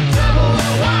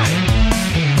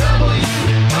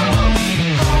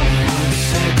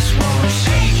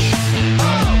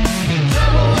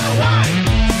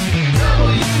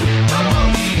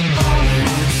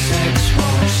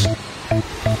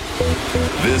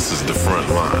 This is the front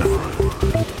line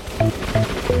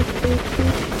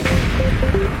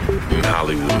in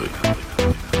Hollywood.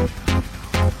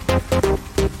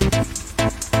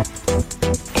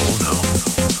 Oh no.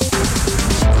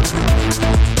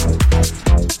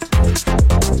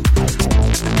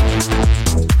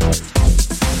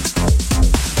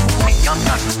 Young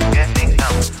guns getting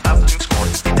down, out to score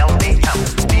in LA town.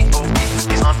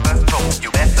 DOE is on patrol. You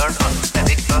better run and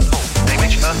dig a hole. They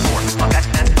reach a door on gas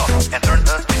and dog and turn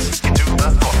the twist into a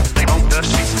roar. They roam the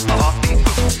streets of Hollywood,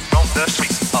 roam the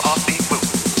streets of Hollywood.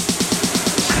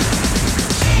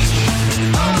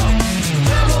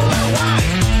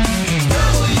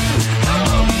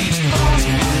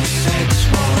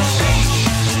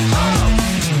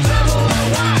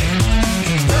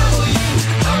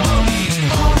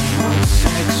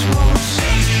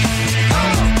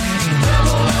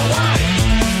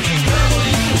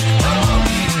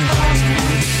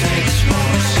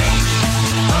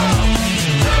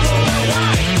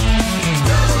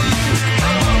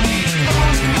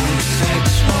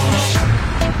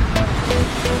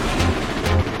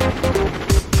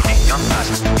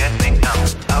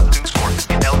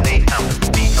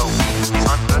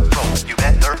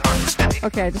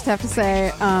 Okay, I just have to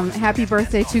say, happy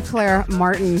birthday to Claire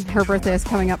Martin. Her birthday is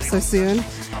coming up so soon,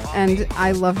 and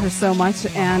I love her so much.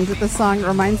 And the song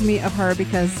reminds me of her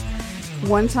because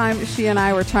one time she and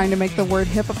I were trying to make the word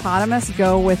hippopotamus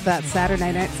go with that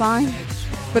Saturday Night song,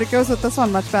 but it goes with this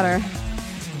one much better.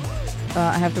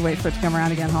 I have to wait for it to come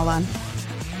around again. Hold on.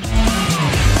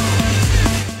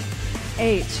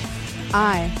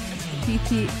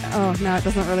 H-I-P-P. Oh, no, it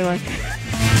doesn't really work.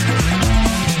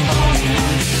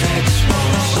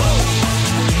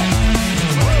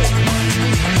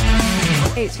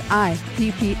 Hippopotamus.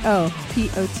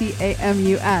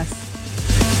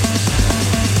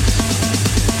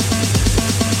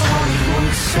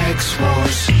 Hollywood Sex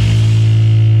Wars.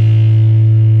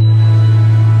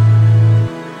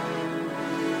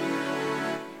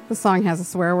 The song has a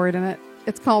swear word in it.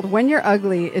 It's called When You're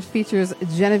Ugly. It features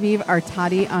Genevieve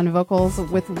Artadi on vocals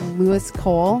with Lewis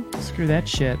Cole. Screw that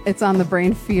shit. It's on the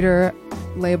Brain Feeder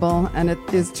label, and it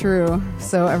is true.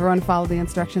 So everyone follow the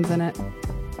instructions in it.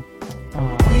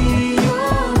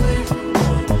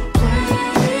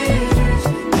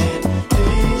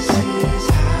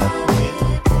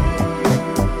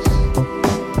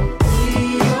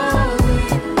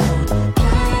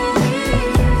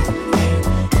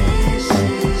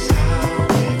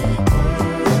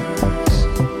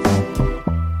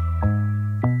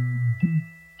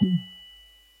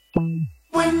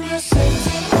 When you're sexy,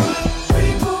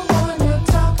 people wanna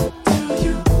talk to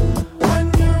you. When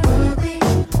you're ugly,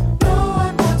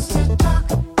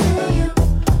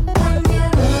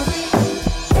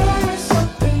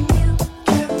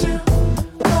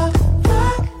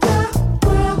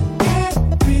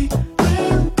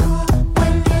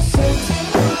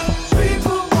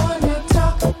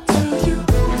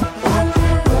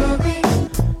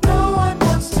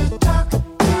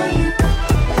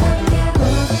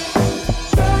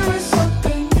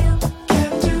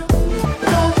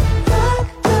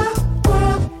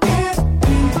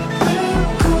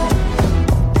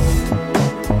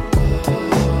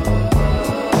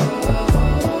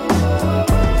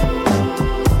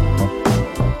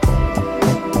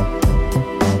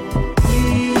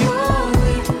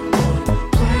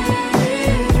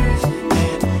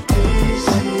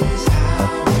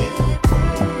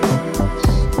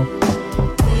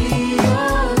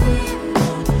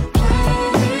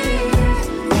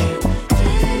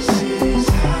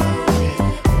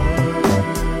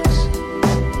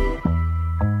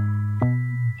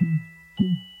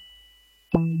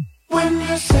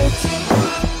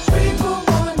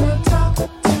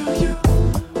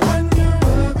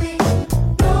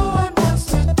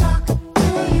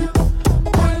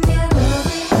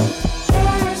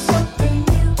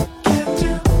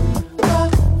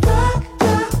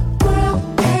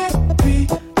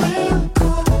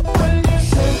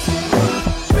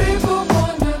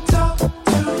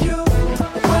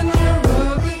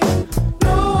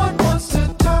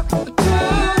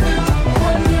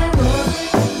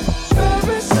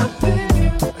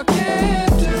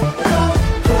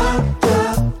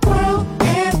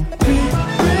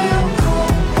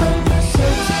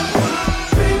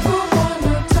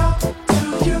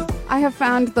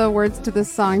 found the words to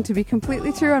this song to be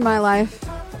completely true in my life.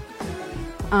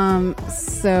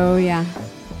 So yeah.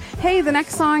 Hey, the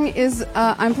next song is,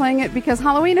 I'm playing it because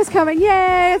Halloween is coming.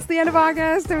 Yay! It's the end of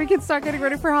August and we can start getting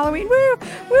ready for Halloween. Woo!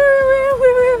 Woo!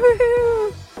 Woo!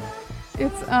 Woo!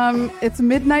 Woo! It's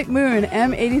Midnight Moon,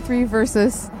 M83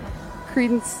 versus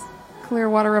Creedence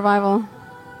Clearwater Revival.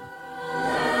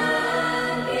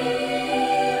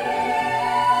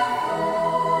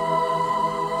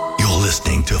 You're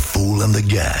listening to Phoole and the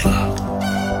Gang.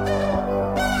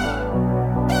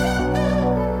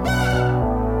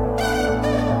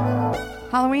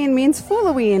 Halloween means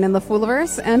Fooloween in the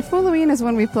Fooliverse, and Fooloween is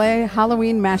when we play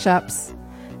Halloween mashups.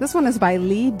 This one is by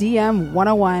Lee DM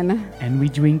 101. And we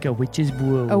drink a witch's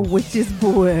brew. A witch's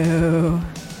brew.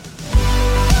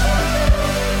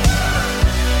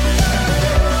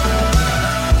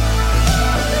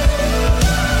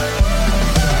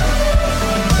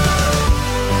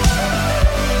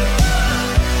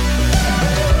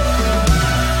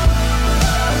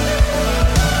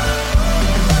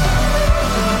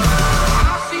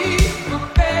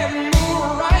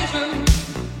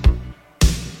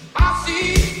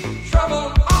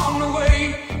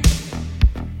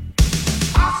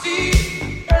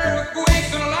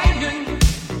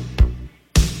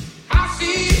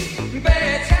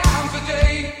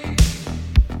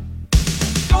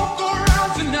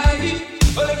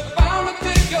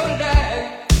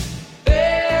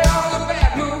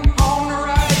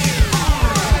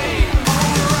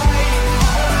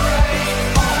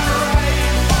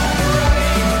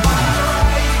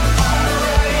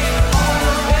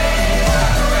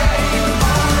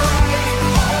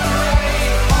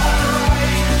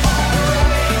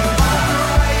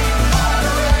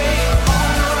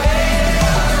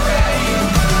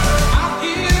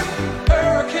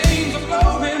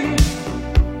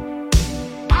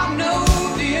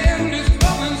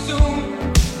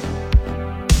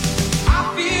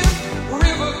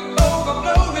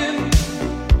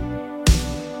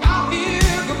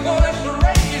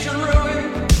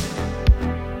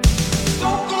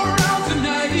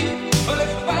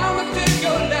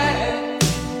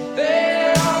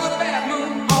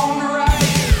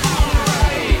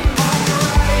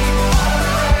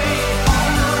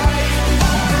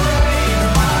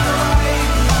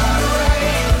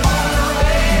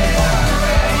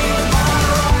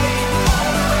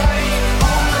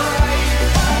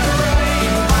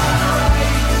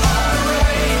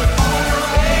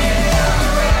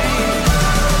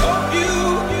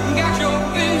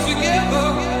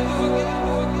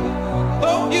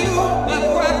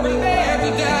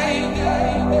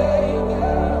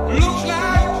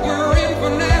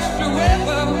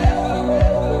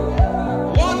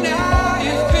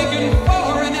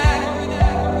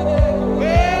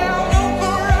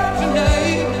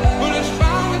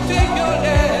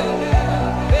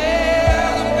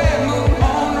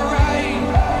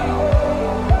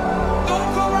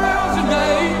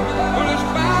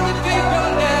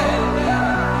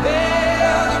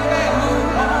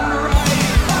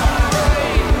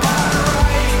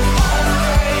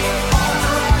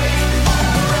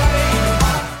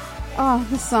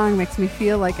 Song makes me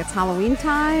feel like it's Halloween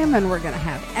time and we're gonna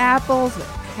have apples with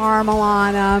caramel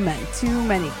on them and too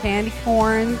many candy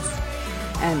corns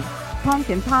and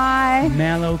pumpkin pie,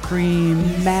 mallow cream,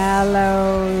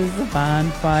 mallows,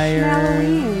 bonfire,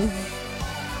 Halloween.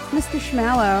 Mr.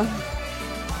 Schmallow,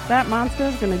 that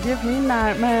monster's gonna give me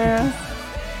nightmares.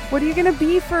 What are you gonna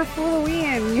be for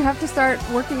Halloween? You have to start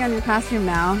working on your costume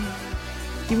now.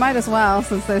 You might as well,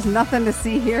 since there's nothing to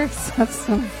see here except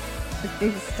some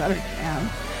freaking stutter cam.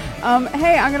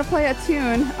 Hey, I'm going to play a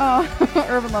tune. Oh,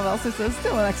 Urban Love also says,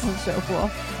 still an excellent show, Phoole.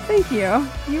 Thank you.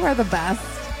 You are the best.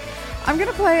 I'm going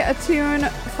to play a tune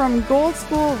from Gold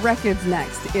School Records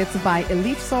next. It's by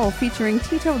Elite Soul featuring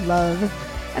Tito Love,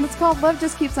 and it's called Love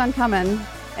Just Keeps On Coming.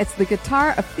 It's the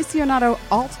guitar aficionado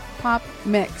alt-pop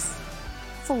mix.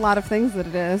 It's a lot of things that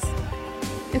it is.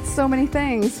 It's so many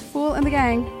things. Phoole and the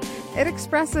Gang. It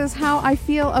expresses how I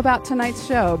feel about tonight's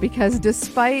show because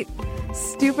despite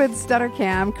stupid stutter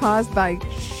cam caused by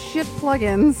shit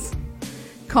plugins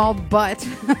called butt,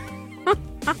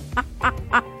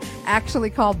 actually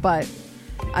called butt,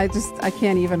 I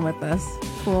can't even with this.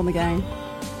 Phoole and the Gang.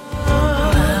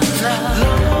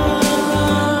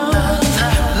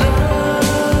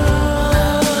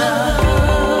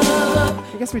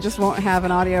 I guess we just won't have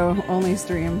an audio only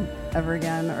stream ever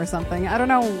again or something. I don't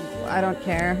know. I don't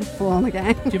care. Phoole and the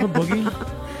Gang. Do you have a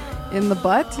boogie? In the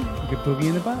butt? You could boogie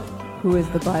in the butt. Who is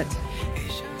the butt?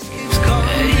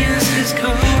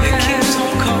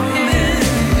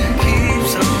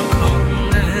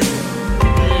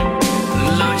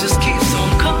 Love just keeps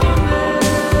on coming.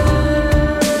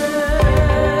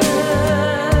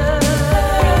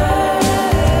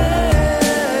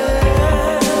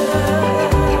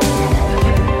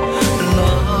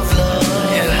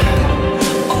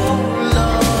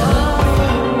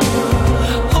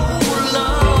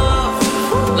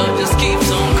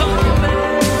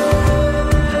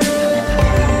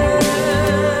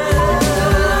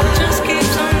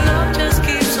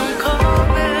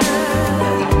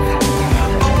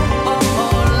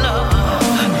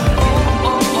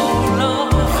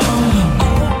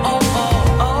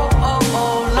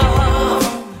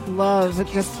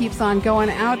 keeps on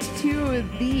going out to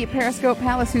the Periscope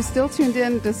Palace, who's still tuned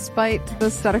in despite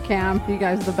the stutter cam. You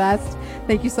guys are the best.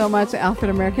 Thank you so much, Alfred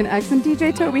American X and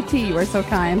DJ Toby T. You are so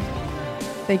kind.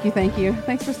 Thank you, thank you.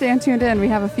 Thanks for staying tuned in. We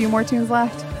have a few more tunes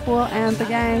left. Phoole and the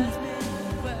gang. Love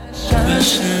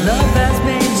has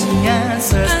many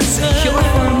answers, cure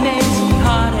for many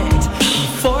heartaches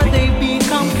before they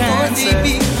become cancer.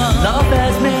 Love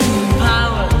has many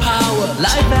powers,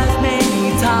 life has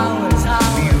many towers.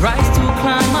 We rise to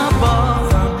climb above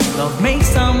them. Love makes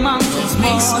the mountains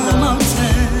smaller.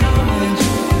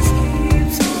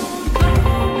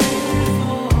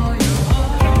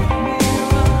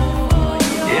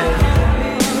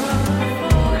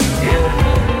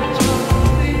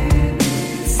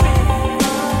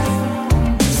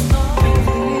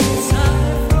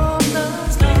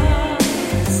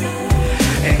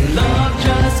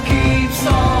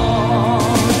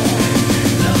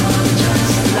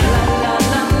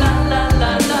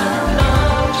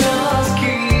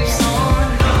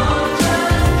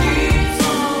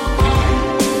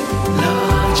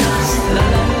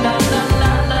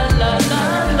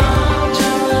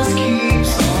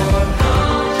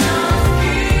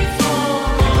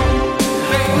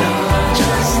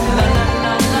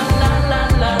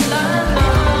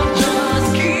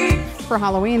 For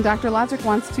Halloween, Dr. Logic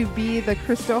wants to be the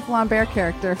Christophe Lambert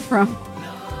character from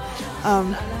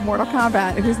Mortal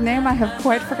Kombat, whose name I have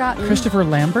quite forgotten. Christopher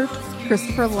Lambert?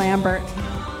 Christopher Lambert.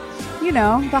 You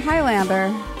know, the Highlander.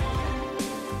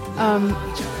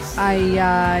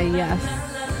 Yes.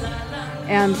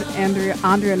 And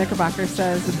Andrea Knickerbocker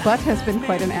says, butt has been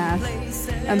quite an ass.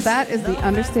 And that is the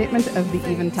understatement of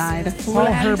the eventide. Paul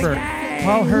Herbert.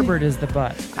 Paul Herbert is the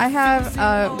butt. I have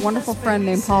a wonderful friend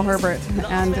named Paul Herbert,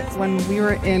 and when we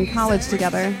were in college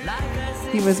together,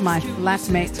 he was my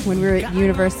flatmate when we were at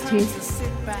university.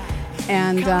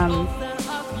 And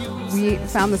we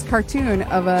found this cartoon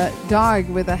of a dog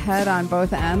with a head on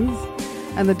both ends.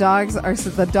 And the dog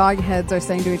heads are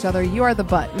saying to each other, you are the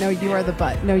butt. No, you are the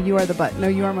butt. No, you are the butt. No,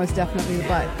 you are most definitely the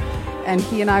butt. And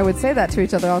he and I would say that to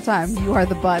each other all the time. You are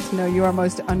the butt. No, you are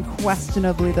most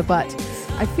unquestionably the butt.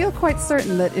 I feel quite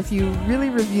certain that if you really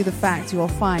review the facts, you will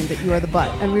find that you are the butt.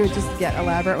 And we would just get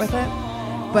elaborate with it.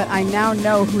 But I now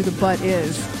know who the butt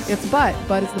is. It's butt.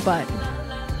 Butt is the butt.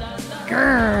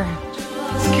 Grrr.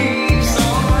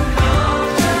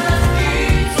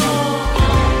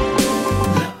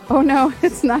 Oh no,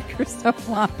 it's not Christophe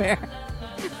Lambert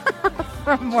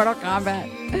from Mortal Kombat.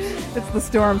 It's the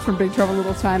Storms from Big Trouble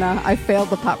Little China. I failed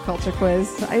the pop culture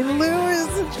quiz. I lose.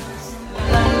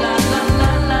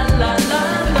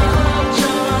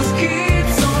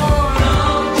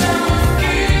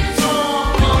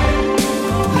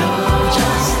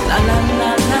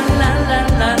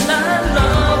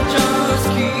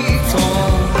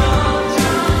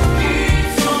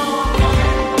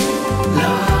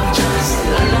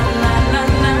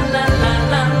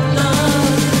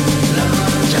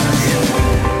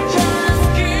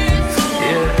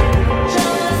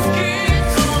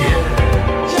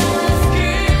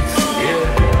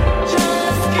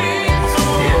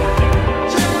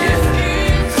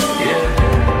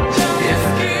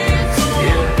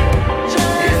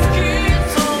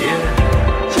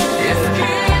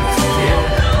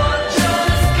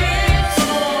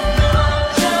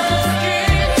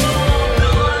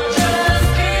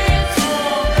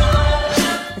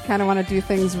 I kind of want to do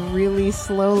things really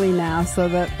slowly now so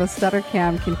that the stutter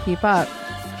cam can keep up.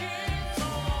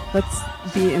 Let's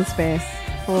be in space.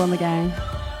 Phoole and the gang.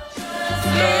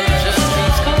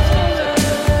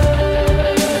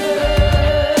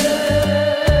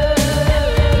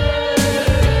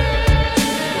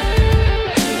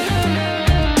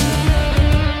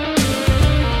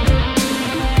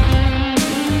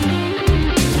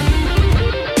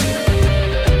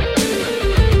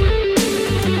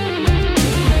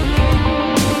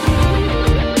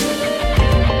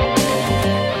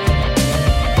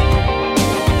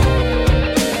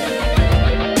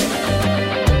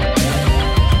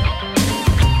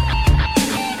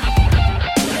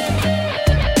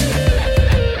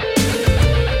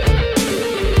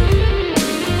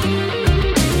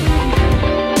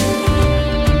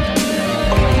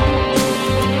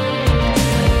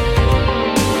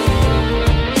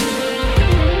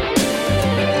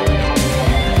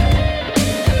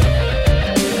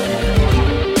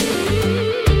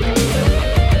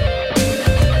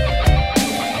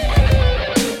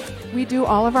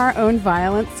 All of our own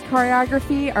violence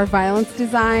choreography, our violence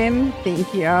design.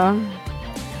 Thank you.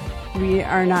 We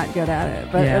are not good at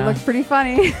it, but it looks pretty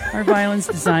funny. Our violence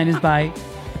design is by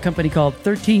a company called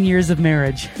 13 Years of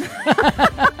Marriage.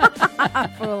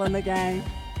 Phoole and the gang.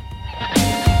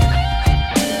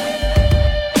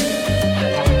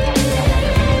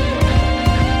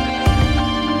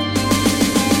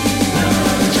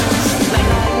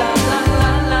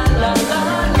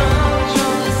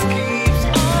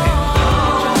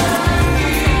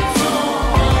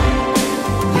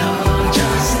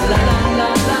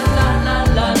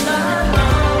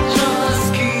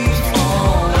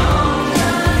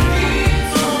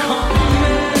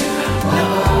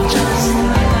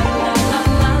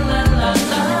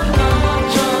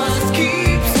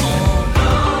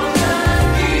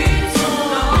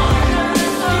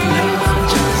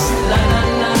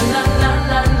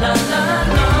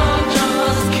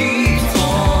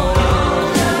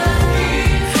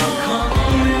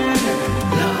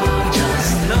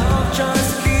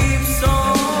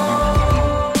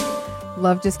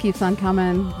 Love just keeps on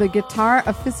coming. The guitar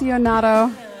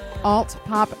aficionado alt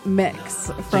pop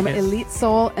mix from Dig it. Elite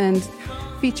Soul and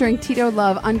featuring Tito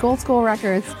Love on Gold School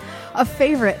Records. A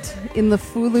favorite in the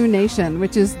Phoole Nation,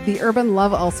 which is the Urban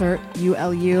Love Ulcer,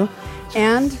 ULU,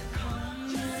 and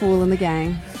Phoole and the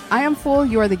Gang. I am Phoole,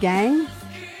 you are the gang.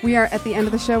 We are at the end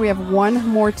of the show. We have one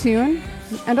more tune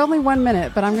and only 1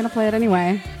 minute, but I'm going to play it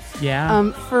anyway.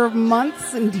 Yeah. For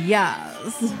months and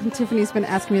years, Tiffany's been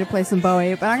asking me to play some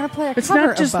Bowie, but I'm going to play a It's cover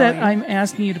not just of Bowie. that I'm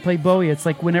asking you to play Bowie. It's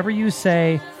like whenever you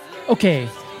say, okay,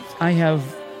 I have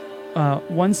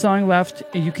one song left,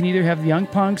 you can either have the Young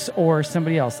Punks or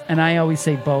somebody else. And I always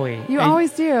say Bowie. You And-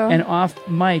 always do. And off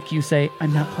mic, you say,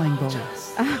 I'm not playing Bowie.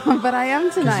 But I am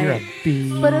Because tonight. you're a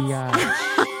But it's-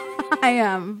 biatch. I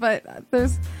am, but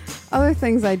there's other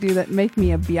things I do that make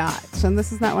me a biatch, and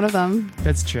this is not one of them.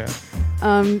 That's true.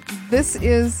 This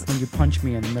is When you punch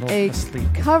me in the middle a of sleep.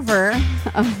 cover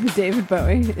of David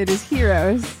Bowie. It is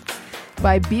Heroes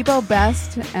by Bebo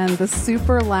Best and the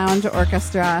Super Lounge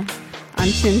Orchestra on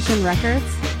Chin Chin Records.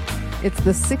 It's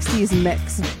the 60s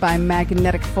mix by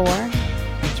Magnetic 4.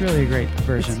 It's really a great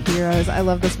version. It's Heroes. I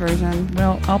love this version.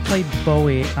 Well, I'll play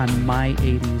Bowie on my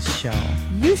 80s show.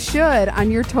 You should on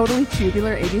your totally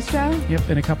tubular 80s show. Yep,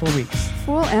 in a couple of weeks.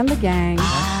 Phoole and the Gang.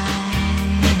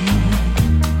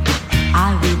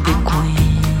 I will be queen,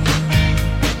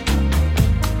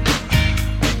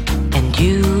 and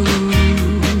you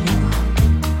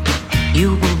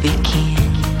will be king.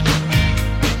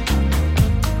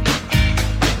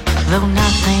 Though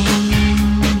nothing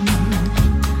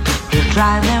will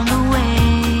drive them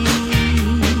away,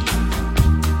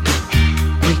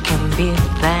 we can beat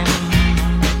them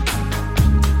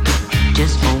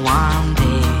just for one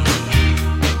day.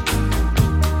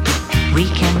 We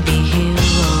can be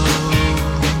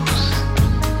heroes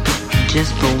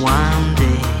just for one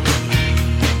day.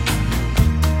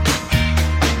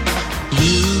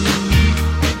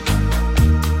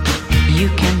 You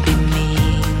can be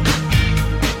mean,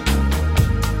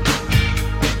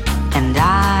 and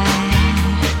I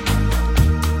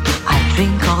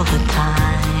drink all the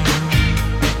time,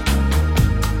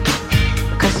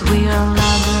 'cause we are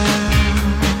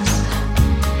lovers,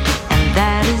 and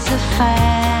that is a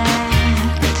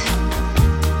fact.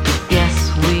 Yes,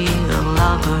 we are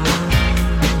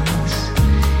lovers,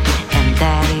 and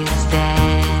that is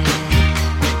that.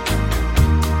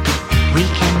 We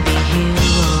can be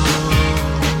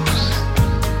heroes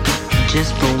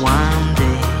just for one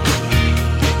day.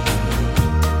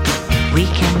 We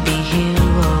can be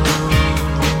heroes.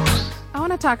 I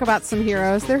want to talk about some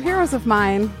heroes. They're heroes of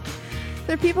mine.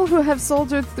 They're people who have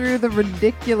soldiered through the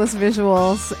ridiculous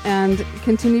visuals and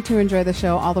continue to enjoy the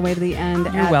show all the way to the end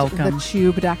You're at welcome.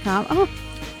 thetube.com. Oh,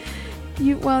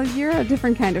 you're a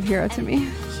different kind of hero to me.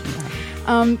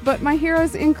 But my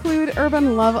heroes include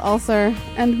Urban Love Ulcer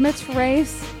and Mitch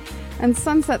Race and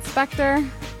Sunset Spectre.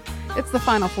 It's the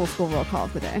final Full School roll call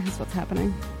of the day. That's what's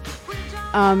happening.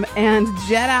 And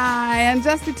Jedi and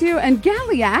Justy 2 and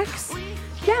Galiax.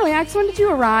 Galiax, when did you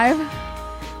arrive?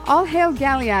 All hail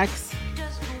Galiax.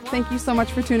 Thank you so much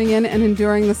for tuning in and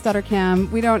enduring the stutter cam.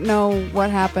 We don't know what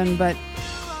happened, but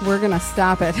we're going to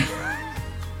stop it.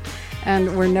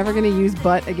 And we're never going to use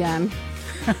butt again.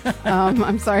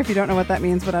 I'm sorry if you don't know what that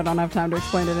means, but I don't have time to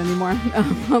explain it anymore.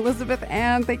 Elizabeth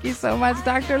Ann, thank you so much.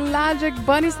 Dr. Logic,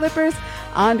 Bunny Slippers,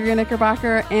 Andrea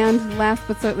Knickerbocker, and last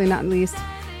but certainly not least,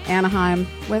 Anaheim,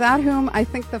 without whom I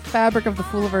think the fabric of the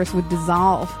Fooleverse would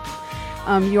dissolve.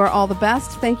 You are all the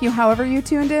best. Thank you however you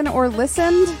tuned in or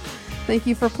listened. Thank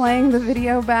you for playing the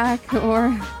video back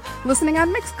or listening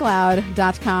on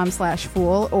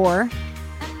mixcloud.com/fool or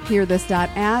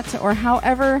hearthis.at or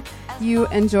however you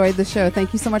enjoyed the show.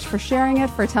 Thank you so much for sharing it,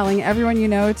 for telling everyone you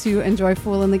know to enjoy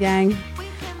Phoole and the Gang,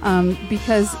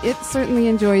 because it certainly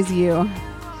enjoys you.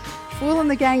 Phoole and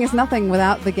the Gang is nothing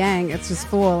without the gang. It's just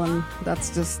Phoole, and that's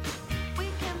just,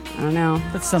 I don't know.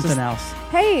 That's something else.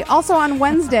 Hey, also on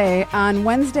Wednesday,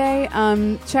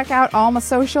 check out all my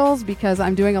socials because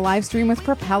I'm doing a live stream with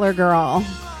Propeller Girl.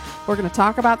 We're going to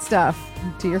talk about stuff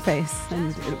to your face,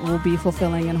 and it will be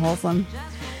fulfilling and wholesome.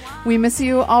 We miss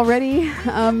you already.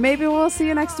 Maybe we'll see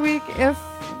you next week if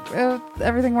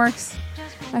everything works.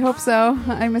 I hope so.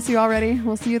 I miss you already.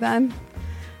 We'll see you then.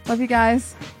 Love you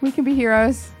guys. We can be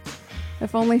heroes,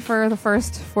 if only for the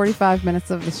first 45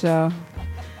 minutes of the show.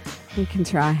 We can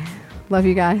try. Love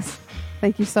you guys.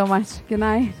 Thank you so much. Good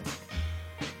night.